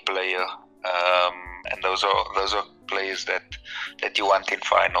risky player, and those are players that you want in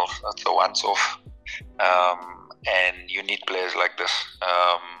finals. That's a once-off, and you need players like this.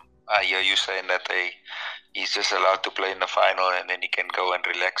 I hear you saying that he's just allowed to play in the final and then he can go and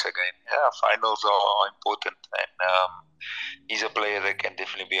relax again. Yeah, finals are important, and he's a player that can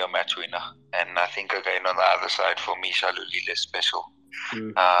definitely be a match winner. And I think again on the other side, for me, Shalulile is special.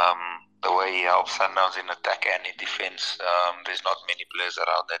 The way he helps Sundowns in attack and in defense, there's not many players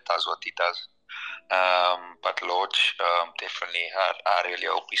around that does what he does. But Lodge, definitely, I really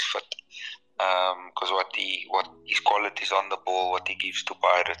hope he's fit. Because what his qualities on the ball, what he gives to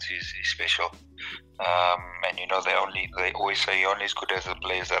Pirates is special. And they always say you're only as good as the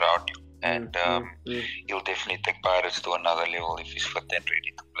players around you. And he'll definitely take Pirates to another level if he's fit and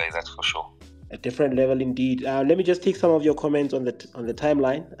ready to play. That's for sure. A different level indeed. Let me just take some of your comments on the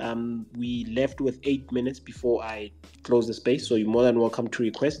timeline. We left with 8 minutes before I close the space, so you're more than welcome to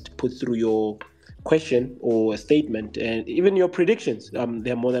request, put through your question or a statement, and even your predictions.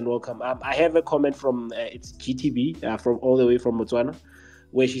 They're more than welcome. I have a comment from it's GTB from all the way from Botswana,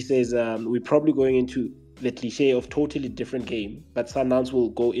 where she says we're probably going into the cliche of totally different game, but Sundowns will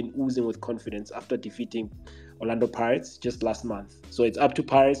go in oozing with confidence after defeating Orlando Pirates just last month. So it's up to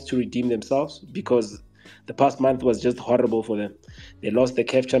Pirates to redeem themselves, because the past month was just horrible for them. They lost the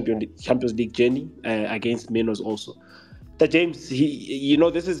CAF Champions League journey against Minos also. James, the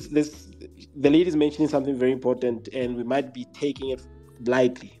lead is mentioning something very important, and we might be taking it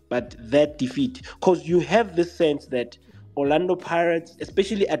lightly. But that defeat, because you have this sense that Orlando Pirates,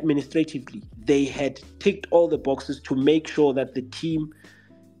 especially administratively, they had ticked all the boxes to make sure that the team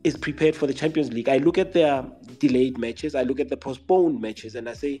is prepared for the Champions League. I look at their delayed matches, I look at the postponed matches, and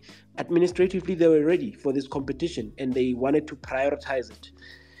I say administratively they were ready for this competition and they wanted to prioritize it.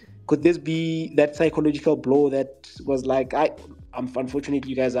 Could this be that psychological blow that was like, unfortunately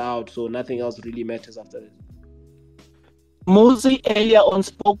you guys are out, so nothing else really matters after this? Muzi earlier on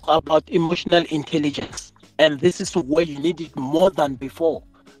spoke about emotional intelligence, and this is where you need it more than before,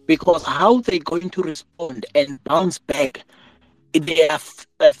 because how they're going to respond and bounce back, they are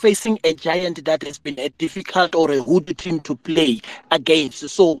facing a giant that has been a difficult or a hood team to play against.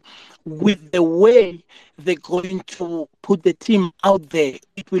 So with the way they're going to put the team out there,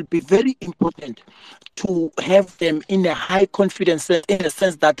 it will be very important to have them in a high confidence, in a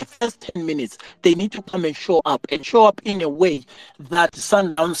sense that the first 10 minutes they need to come and show up in a way that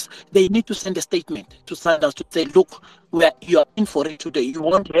Sundowns, they need to send a statement to Sundowns to say, look, you are in for it today. You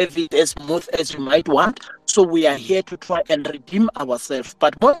won't have it as smooth as you might want, so we are here to try and redeem ourselves.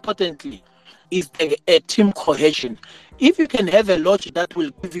 But more importantly is a team cohesion. If you can have a lodge that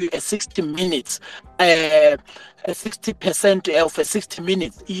will give you a 60 minutes, a 60% of a 60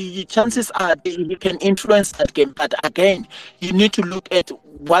 minutes, chances are you can influence that game. But again, you need to look at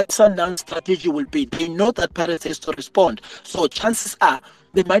what Sundown strategy will be. They know that Pirates has to respond. So chances are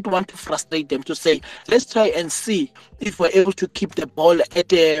they might want to frustrate them to say, let's try and see if we're able to keep the ball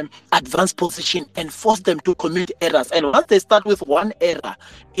at an advanced position and force them to commit errors. And once they start with one error,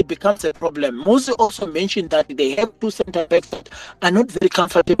 it becomes a problem. Muzi also mentioned that they have two center backs that are not very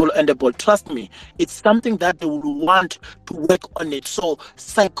comfortable on the ball. Trust me, it's something that they will want to work on it. So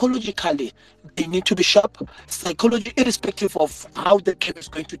psychologically, they need to be sharp. Psychology, irrespective of how the game is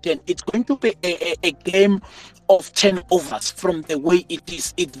going to turn, it's going to be a game of turnovers from the way it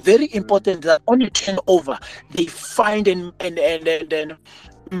is. It's very important that on a turnover, they find and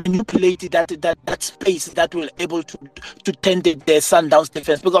manipulate that space that will able to turn the Sundowns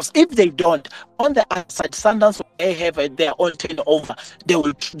defense. Because if they don't, on the other side, Sundowns will have their own turnover. They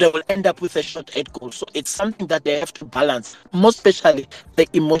will end up with a shot at goal. So it's something that they have to balance, most especially the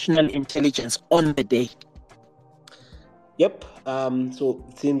emotional intelligence on the day. Yep. So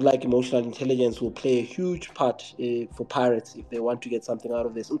it seems like emotional intelligence will play a huge part for Pirates if they want to get something out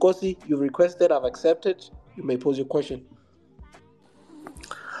of this. Nkosi, you've requested, I've accepted. You may pose your question.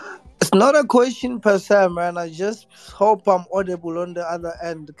 It's not a question per se, man. I just hope I'm audible on the other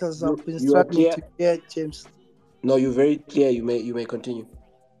end because I've been struggling to hear James. No, you're very clear. You may continue.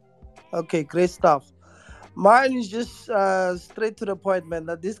 Okay, great stuff. Mine is just straight to the point, man.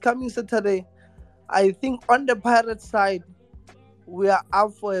 That this coming Saturday, I think on the Pirates side, we are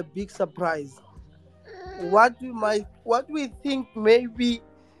up for a big surprise. What we think maybe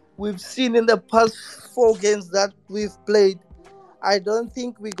we've seen in the past 4 games that we've played, I don't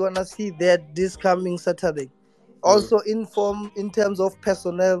think we're gonna see that this coming Saturday. Also in form in terms of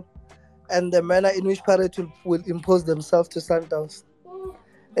personnel and the manner in which Pirates will impose themselves to Sundowns.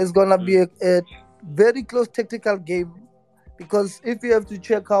 It's gonna be a very close tactical game, because if you have to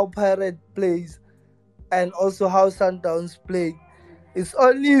check how Pirate plays and also how Sundowns play, it's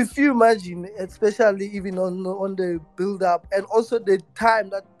only if you imagine, especially even on the build-up and also the time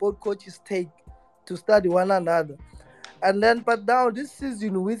that both coaches take to study one another. And then, but now this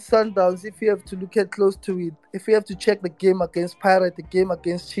season with Sundowns, if you have to look at close to it, if you have to check the game against Pirate, the game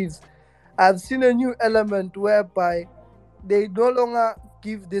against Chiefs, I've seen a new element whereby they no longer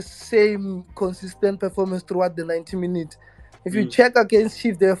give the same consistent performance throughout the 90 minutes. If you check against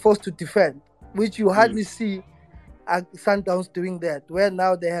Chiefs, they're forced to defend, which you hardly see Sundowns doing that, where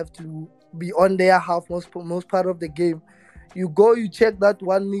now they have to be on their half most part of the game. You check that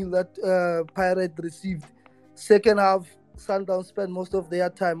 1-0 that Pirate received. Second half, Sundowns spend most of their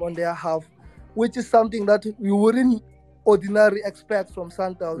time on their half, which is something that you wouldn't ordinarily expect from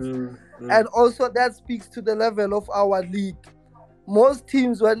Sundowns. And also that speaks to the level of our league. Most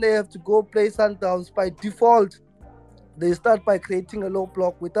teams, when they have to go play Sundowns, by default, they start by creating a low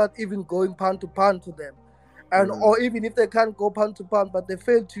block without even going pound to pound to them. And or even if they can't go pound to pound, but they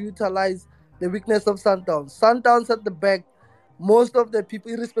fail to utilize the weakness of Sundowns. Sundowns at the back, most of the people,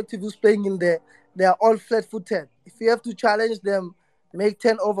 irrespective who's playing in there, they are all flat-footed. If you have to challenge them, make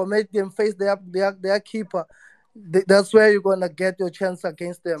 10 over, make them face their keeper, that's where you're going to get your chance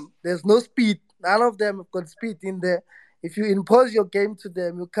against them. There's no speed. None of them have got speed in there. If you impose your game to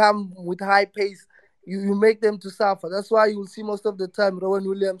them, you come with high pace, you make them to suffer. That's why you will see most of the time Rowan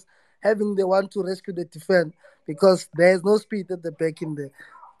Williams having the one to rescue the defense. because there's no speed at the back in there.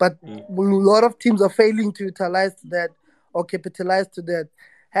 But a lot of teams are failing to utilize that or capitalize to that.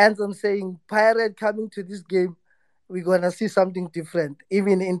 Hence, I'm saying Pirate coming to this game, we're gonna see something different,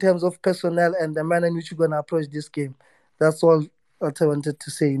 even in terms of personnel and the manner in which we're gonna approach this game. That's all what I wanted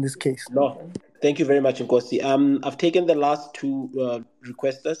to say in this case. No, thank you very much, Nkosi. I've taken the last two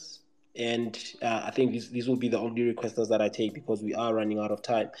requesters, and I think these will be the only requesters that I take because we are running out of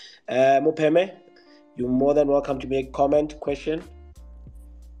time. Mopeme, you're more than welcome to make comment, question.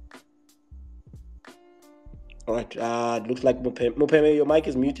 All right. Looks like Mopeme, your mic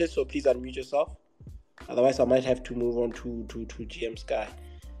is muted, so please unmute yourself. Otherwise, I might have to move on to GM Sky.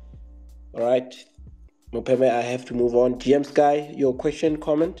 All right. Mopeme, I have to move on. GM Sky, your question,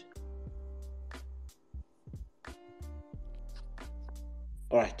 comment?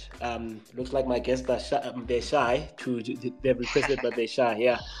 All right. Looks like my guests are shy. They're shy. They've requested, but they're shy.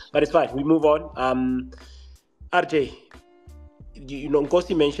 Yeah, but it's fine. We move on. RJ,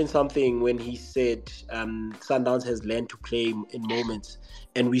 Nkosi mentioned something when he said Sundowns has learned to play in moments,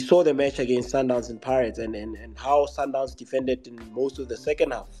 and we saw the match against Sundowns and Pirates, and how Sundowns defended in most of the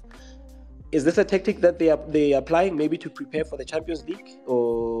second half. Is this a tactic that they are applying maybe to prepare for the Champions League,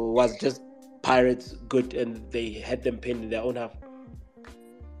 or was just Pirates good and they had them pinned in their own half?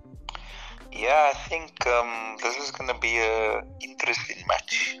 Yeah, I think this is going to be an interesting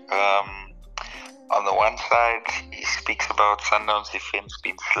match. On the one side, he speaks about Sundown's defense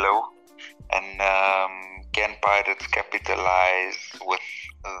being slow, and can Pirates capitalize with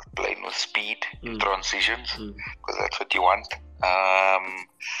playing with speed in transitions, because that's what you want.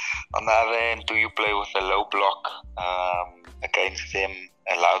 On the other end, do you play with a low block against them,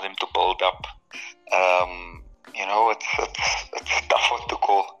 allow them to build up? It's tough one to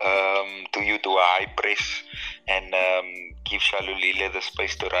call. Do you do a high press and give Shalulile the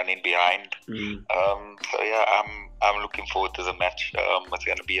space to run in behind? I'm looking forward to the match. It's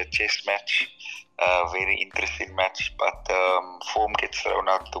going to be a chess match, very interesting match, but form gets thrown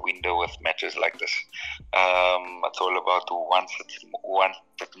out the window with matches like this. It's all about who wants it more, and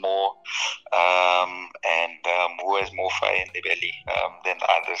who has more fire in the belly than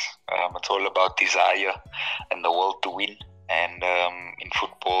others. It's all about desire and the will to win, and in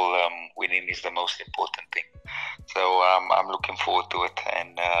football, winning is the most important thing. So I'm looking forward to it,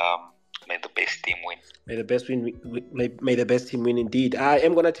 and may the best team win. May the best team win indeed. I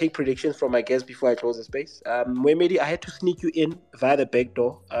am going to take predictions from my guests before I close the space. Moemedi, I had to sneak you in via the back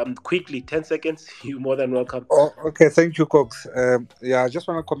door. Quickly, 10 seconds. You're more than welcome. Oh, okay. Thank you, Cox. I just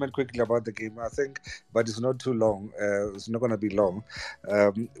want to comment quickly about the game. I think, but it's not too long. It's not going to be long.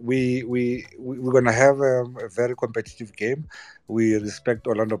 We're going to have a very competitive game. We respect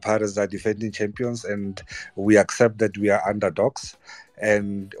Orlando Pirates, are defending champions, and we accept that we are underdogs.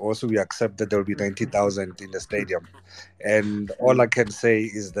 And also we accept that there will be 90,000 in the stadium. And all I can say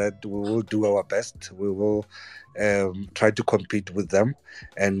is that we will do our best. We will try to compete with them.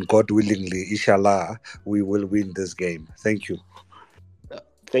 And God willingly, inshallah, we will win this game. Thank you.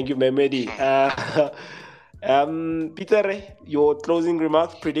 Thank you, Moemedi. Pitsere, your closing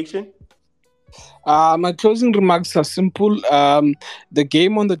remarks, prediction? My closing remarks are simple. The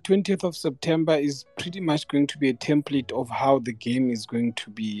game on the 20th of September is pretty much going to be a template of how the game is going to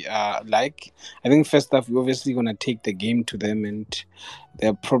be like. I think first off, we're obviously going to take the game to them, and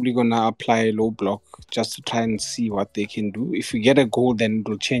they're probably going to apply a low block just to try and see what they can do. If we get a goal, then it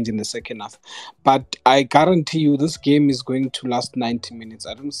will change in the second half. But I guarantee you this game is going to last 90 minutes.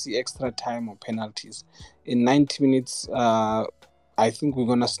 I don't see extra time or penalties. In 90 minutes, I think we're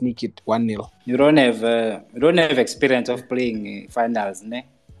gonna sneak it 1-0. You don't have experience of playing finals, ne?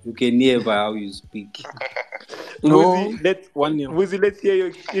 You can hear by how you speak. No, let's 1-0. Let's hear your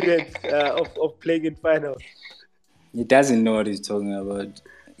experience of playing in finals. He doesn't know what he's talking about.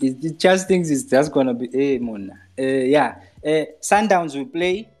 He just thinks it's just gonna be Sundowns will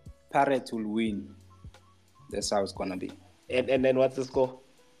play, Pirates will win. That's how it's gonna be. And then what's the score?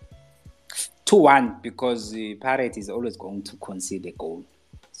 2-1, because the Pirate is always going to concede a goal.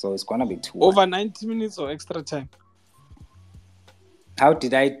 So it's going to be 2-1. Over 90 minutes or extra time? How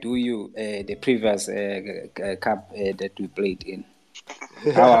did I do you the previous cup that we played in?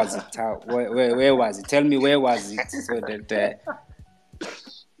 How was it? Where was it? Tell me where was it, so that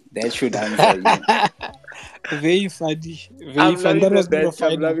that should answer you. Very funny. I'm loving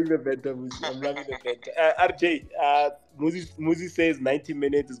the banter. RJ, Muzi says 90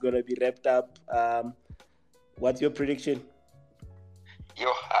 minutes is going to be wrapped up. What's your prediction?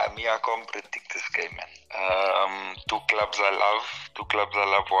 I can't predict this game, man. Two clubs I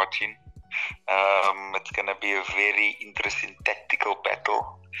love watching. It's going to be a very interesting tactical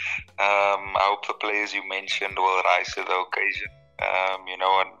battle. I hope the players you mentioned will rise to the occasion.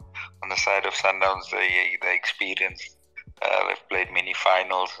 On the side of Sundowns, they experienced. They've played many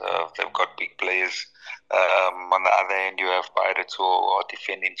finals. They've got big players. On the other hand, you have Pirates who are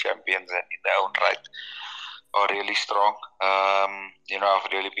defending champions and in their own right are really strong.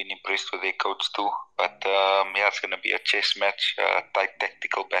 I've really been impressed with their coach too. But it's going to be a chess match, tight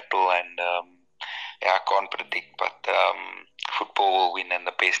tactical battle, and I can't predict. But football will win, and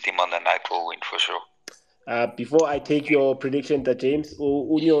the best team on the night will win for sure. Before I take your prediction, that James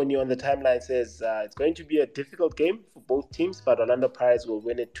Unyo on the timeline says it's going to be a difficult game for both teams, but Orlando Pirates will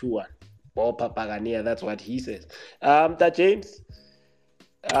win it 2-1. Ball Papagania, that's what he says. That James,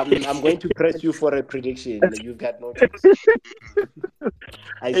 I'm going to press you for a prediction. You've got no choice.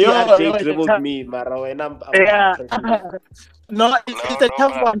 I see RJ dribbled me, Mara, and I'm No, it's a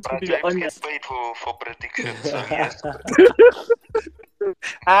tough one to be James honest. gets paid for predictions, so yes.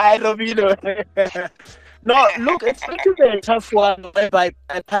 Hi, Robyn. No, look, it's going to be a tough one whereby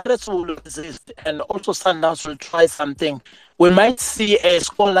Pirates will resist and also Sundowns will try something. We might see a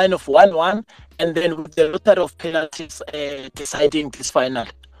scoreline of 1-1 and then with the lottery of penalties deciding this final.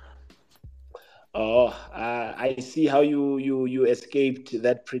 Oh, I see how you escaped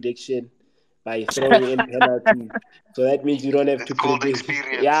that prediction by throwing in penalties. So that means you don't have to called predict.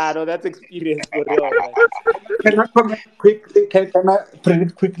 experience. Yeah, no, that's experience for real. Man. Can I comment quickly? Can I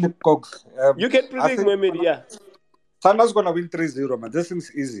predict quickly, Cox? You can predict, Mohamed, yeah. Sanda's going to win 3-0, man. This seems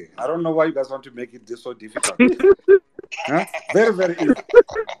easy. I don't know why you guys want to make it this so difficult. Huh? Very, very easy.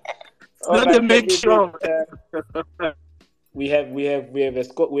 Let me make sure. We have a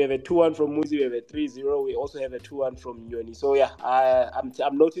score. We have a 2-1 from Muzi. We have a 3-0. We also have a 2-1 from Nyoni. So yeah,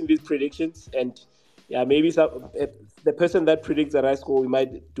 I'm noting these predictions, and yeah, maybe the person that predicts the right score, we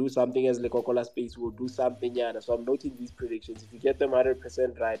might do something as Lekokola Space. We'll do something, yeah. So I'm noting these predictions. If you get them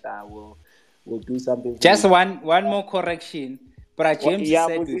 100% right, we'll do something. Just one more correction. But James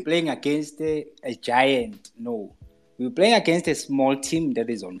said Muzi? we're playing against a giant. No, we're playing against a small team that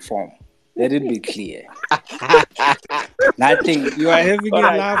is on form. Let it be clear. Nothing. You are having a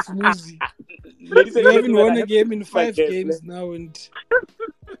laugh, Muzi. You haven't won a game in 5 games now, and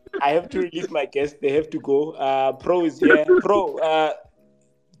I have to release my guests. They have to go. Pro is here. Pro,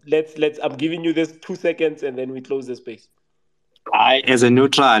 let's. I'm giving you this 2 seconds, and then we close the space. As a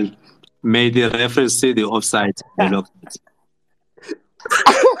neutral, may the referee see the offside. As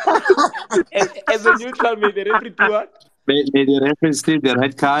a neutral, may the referee do what? May the referee see the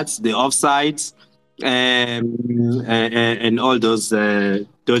red cards, the offsides, and all those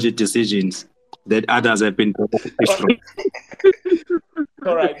dodgy decisions that others have been from.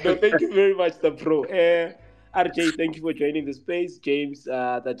 All right. No, thank you very much, the Pro. RJ, thank you for joining the space. James,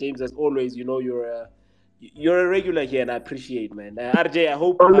 James, as always, you're a regular here, and I appreciate, man. RJ, I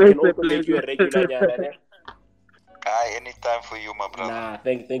hope I can also make you a regular. Anytime for you, my brother. Nah,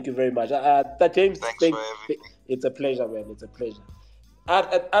 thank you very much. James, thanks for having me. It's a pleasure, man. It's a pleasure.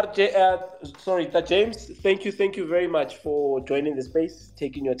 RJ, James, thank you very much for joining the space,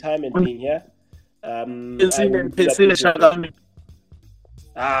 taking your time and being here.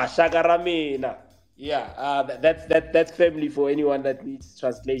 Shagaramina. Yeah, that's family for anyone that needs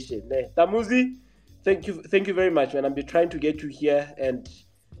translation. Tamuzi, thank you very much, man. I've been trying to get you here, and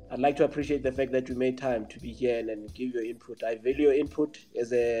I'd like to appreciate the fact that you made time to be here and give your input. I value your input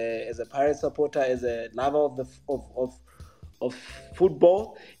as a Pirate supporter, as a lover of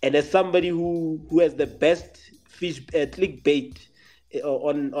football, and as somebody who has the best clickbait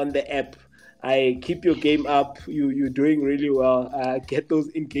on the app. I keep your game up. You're doing really well. Get those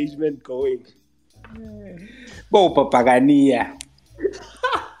engagement going. Bo Papagania.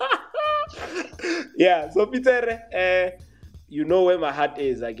 Yeah. So Pitsere, you know where my heart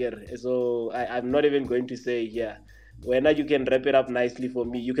is, I get. So I'm not even going to say here. When you can wrap it up nicely for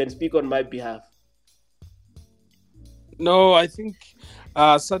me, you can speak on my behalf. No, I think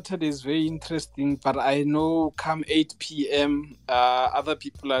Saturday is very interesting, but I know come 8 p.m. Other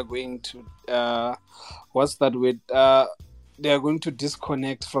people are going to what's that word? They are going to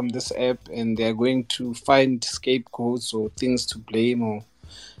disconnect from this app, and they are going to find scapegoats or things to blame or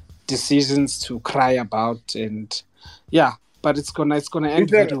decisions to cry about, and yeah. But it's gonna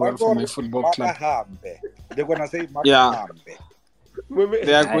end very well for my football club. They're gonna say, yeah.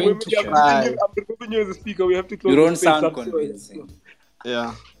 They are going to cry. I'm removing you as a speaker. We have to close. You don't sound convincing.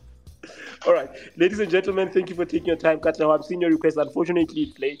 Yeah. All right, ladies and gentlemen, thank you for taking your time. Katla, I've seen your request. Unfortunately,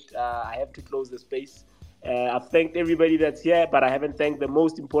 it's late. I have to close the space. I've thanked everybody that's here, but I haven't thanked the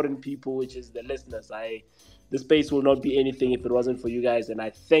most important people, which is the listeners. The space will not be anything if it wasn't for you guys. And I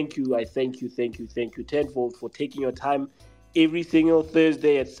thank you tenfold for taking your time every single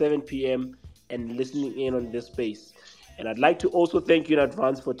Thursday at 7 p.m. and listening in on this space. And I'd like to also thank you in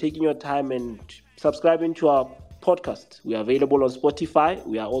advance for taking your time and subscribing to our podcast. We are available on Spotify.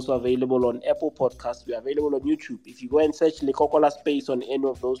 We are also available on Apple Podcasts. We are available on YouTube. If you go and search Lekokola Space on any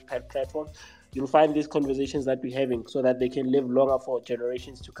of those platforms, you'll find these conversations that we're having so that they can live longer for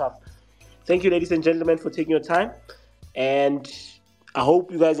generations to come. Thank you, ladies and gentlemen, for taking your time. And I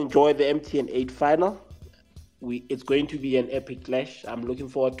hope you guys enjoy the MTN8 Final. It's going to be an epic clash. I'm looking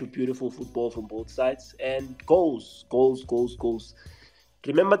forward to beautiful football from both sides. And goals.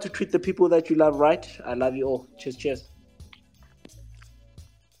 Remember to treat the people that you love right. I love you all. Cheers.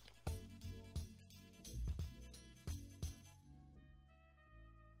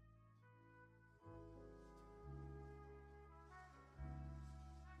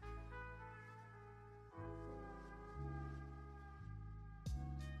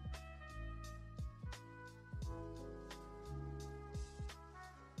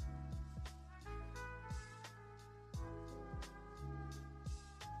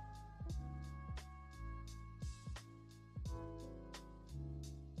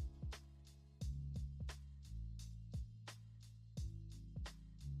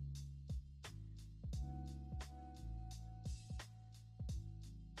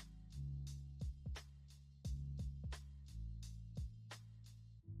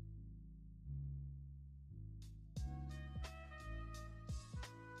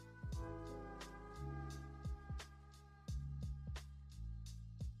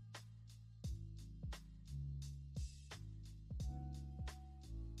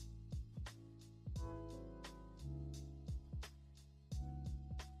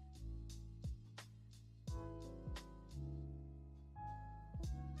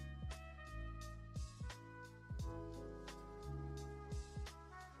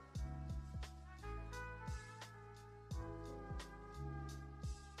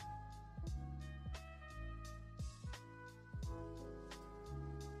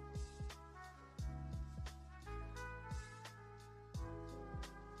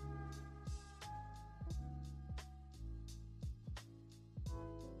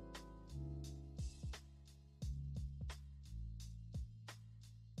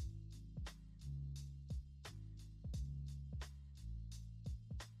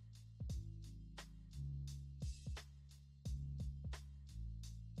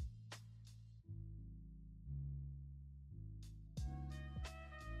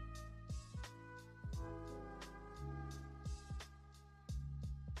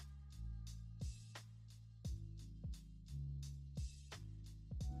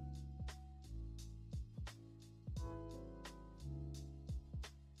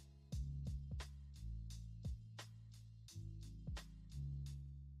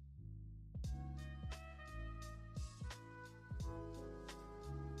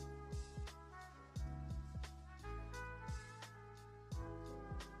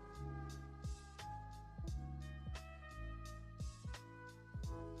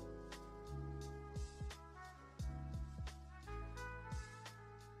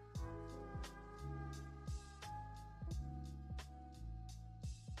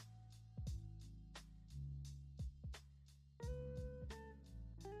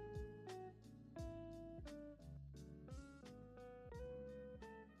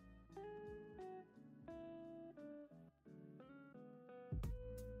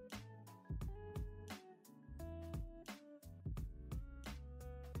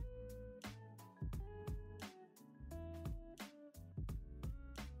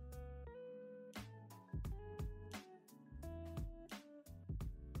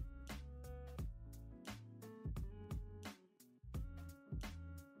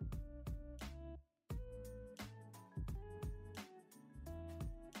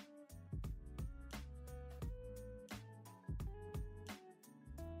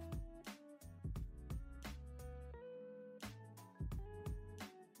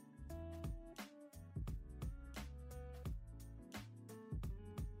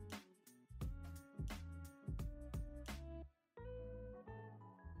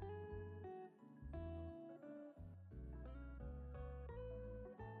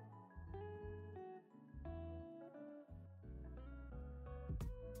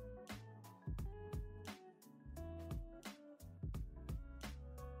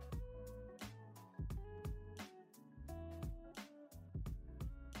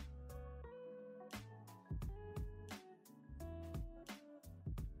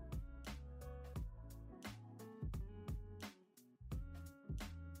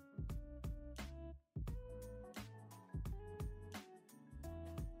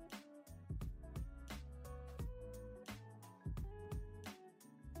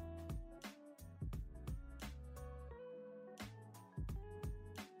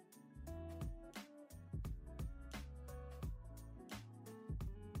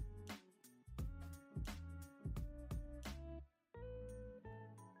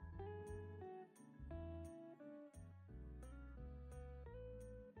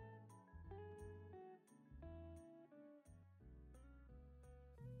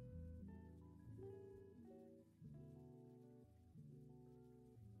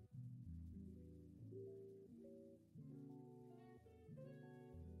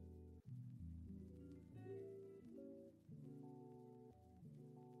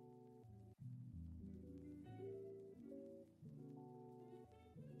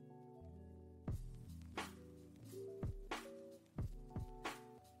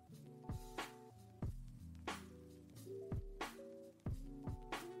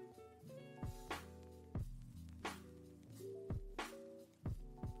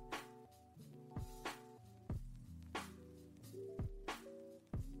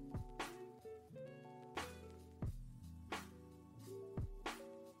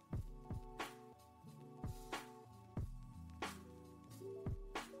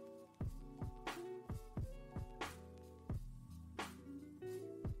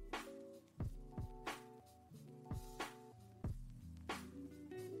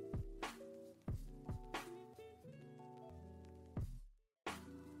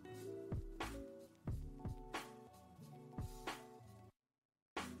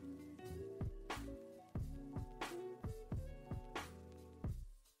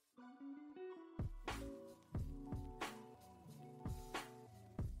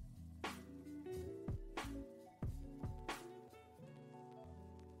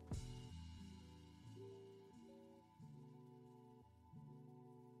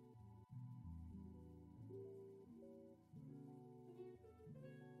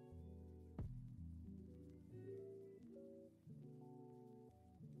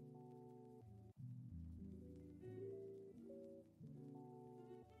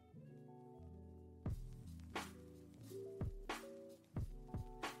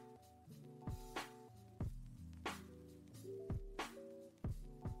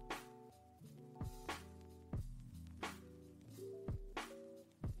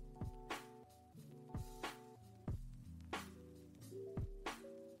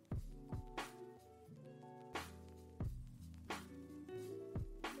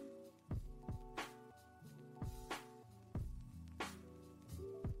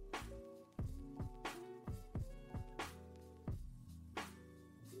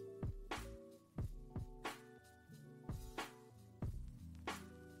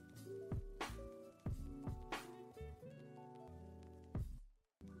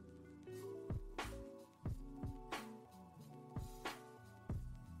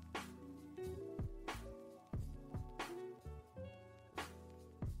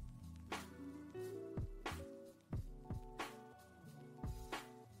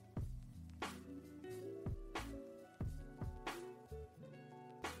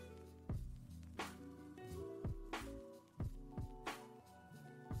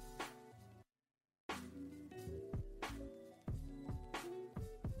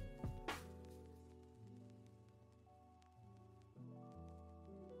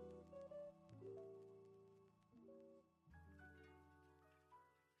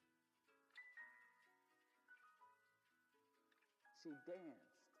 she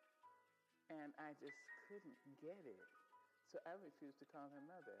danced, and I just couldn't get it. So I refused to call her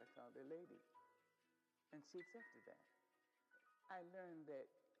mother. I called her lady. And she accepted that. I learned that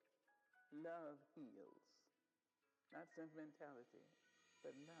love heals. Not sentimentality,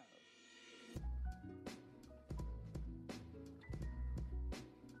 but love.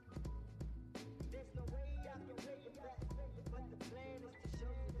 There's no way I can bring you back, but the plan is to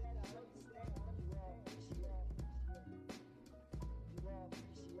show you that I understand. You are appreciated. You are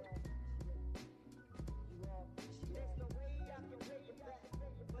appreciated. You are appreciated. There's no way I can bring you back,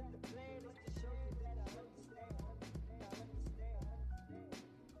 but the plan is to show you that I understand. I understand.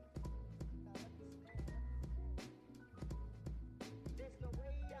 I understand. There's no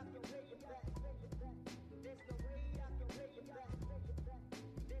way I can bring you back. There's no way I can bring you back.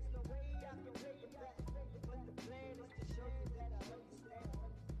 There's no way I can bring you back, but the plan is to show you that I understand.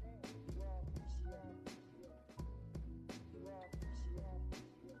 You are appreciated. You are appreciated.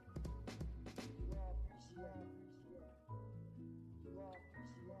 You are appreciated. You are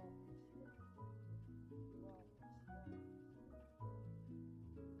appreciated. You are appreciated.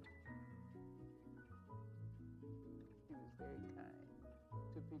 He was very kind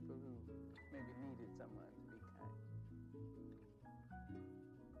to people who maybe needed someone to be kind.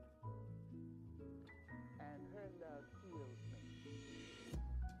 And her love healed me.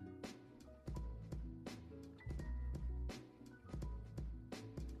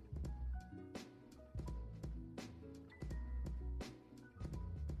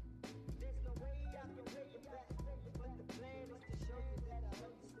 There's no way I can bring you back, but the plan is to show you that I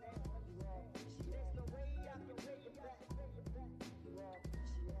understand. You are appreciated. There's no way I can bring you back. You are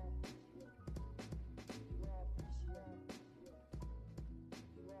appreciated. You are appreciated.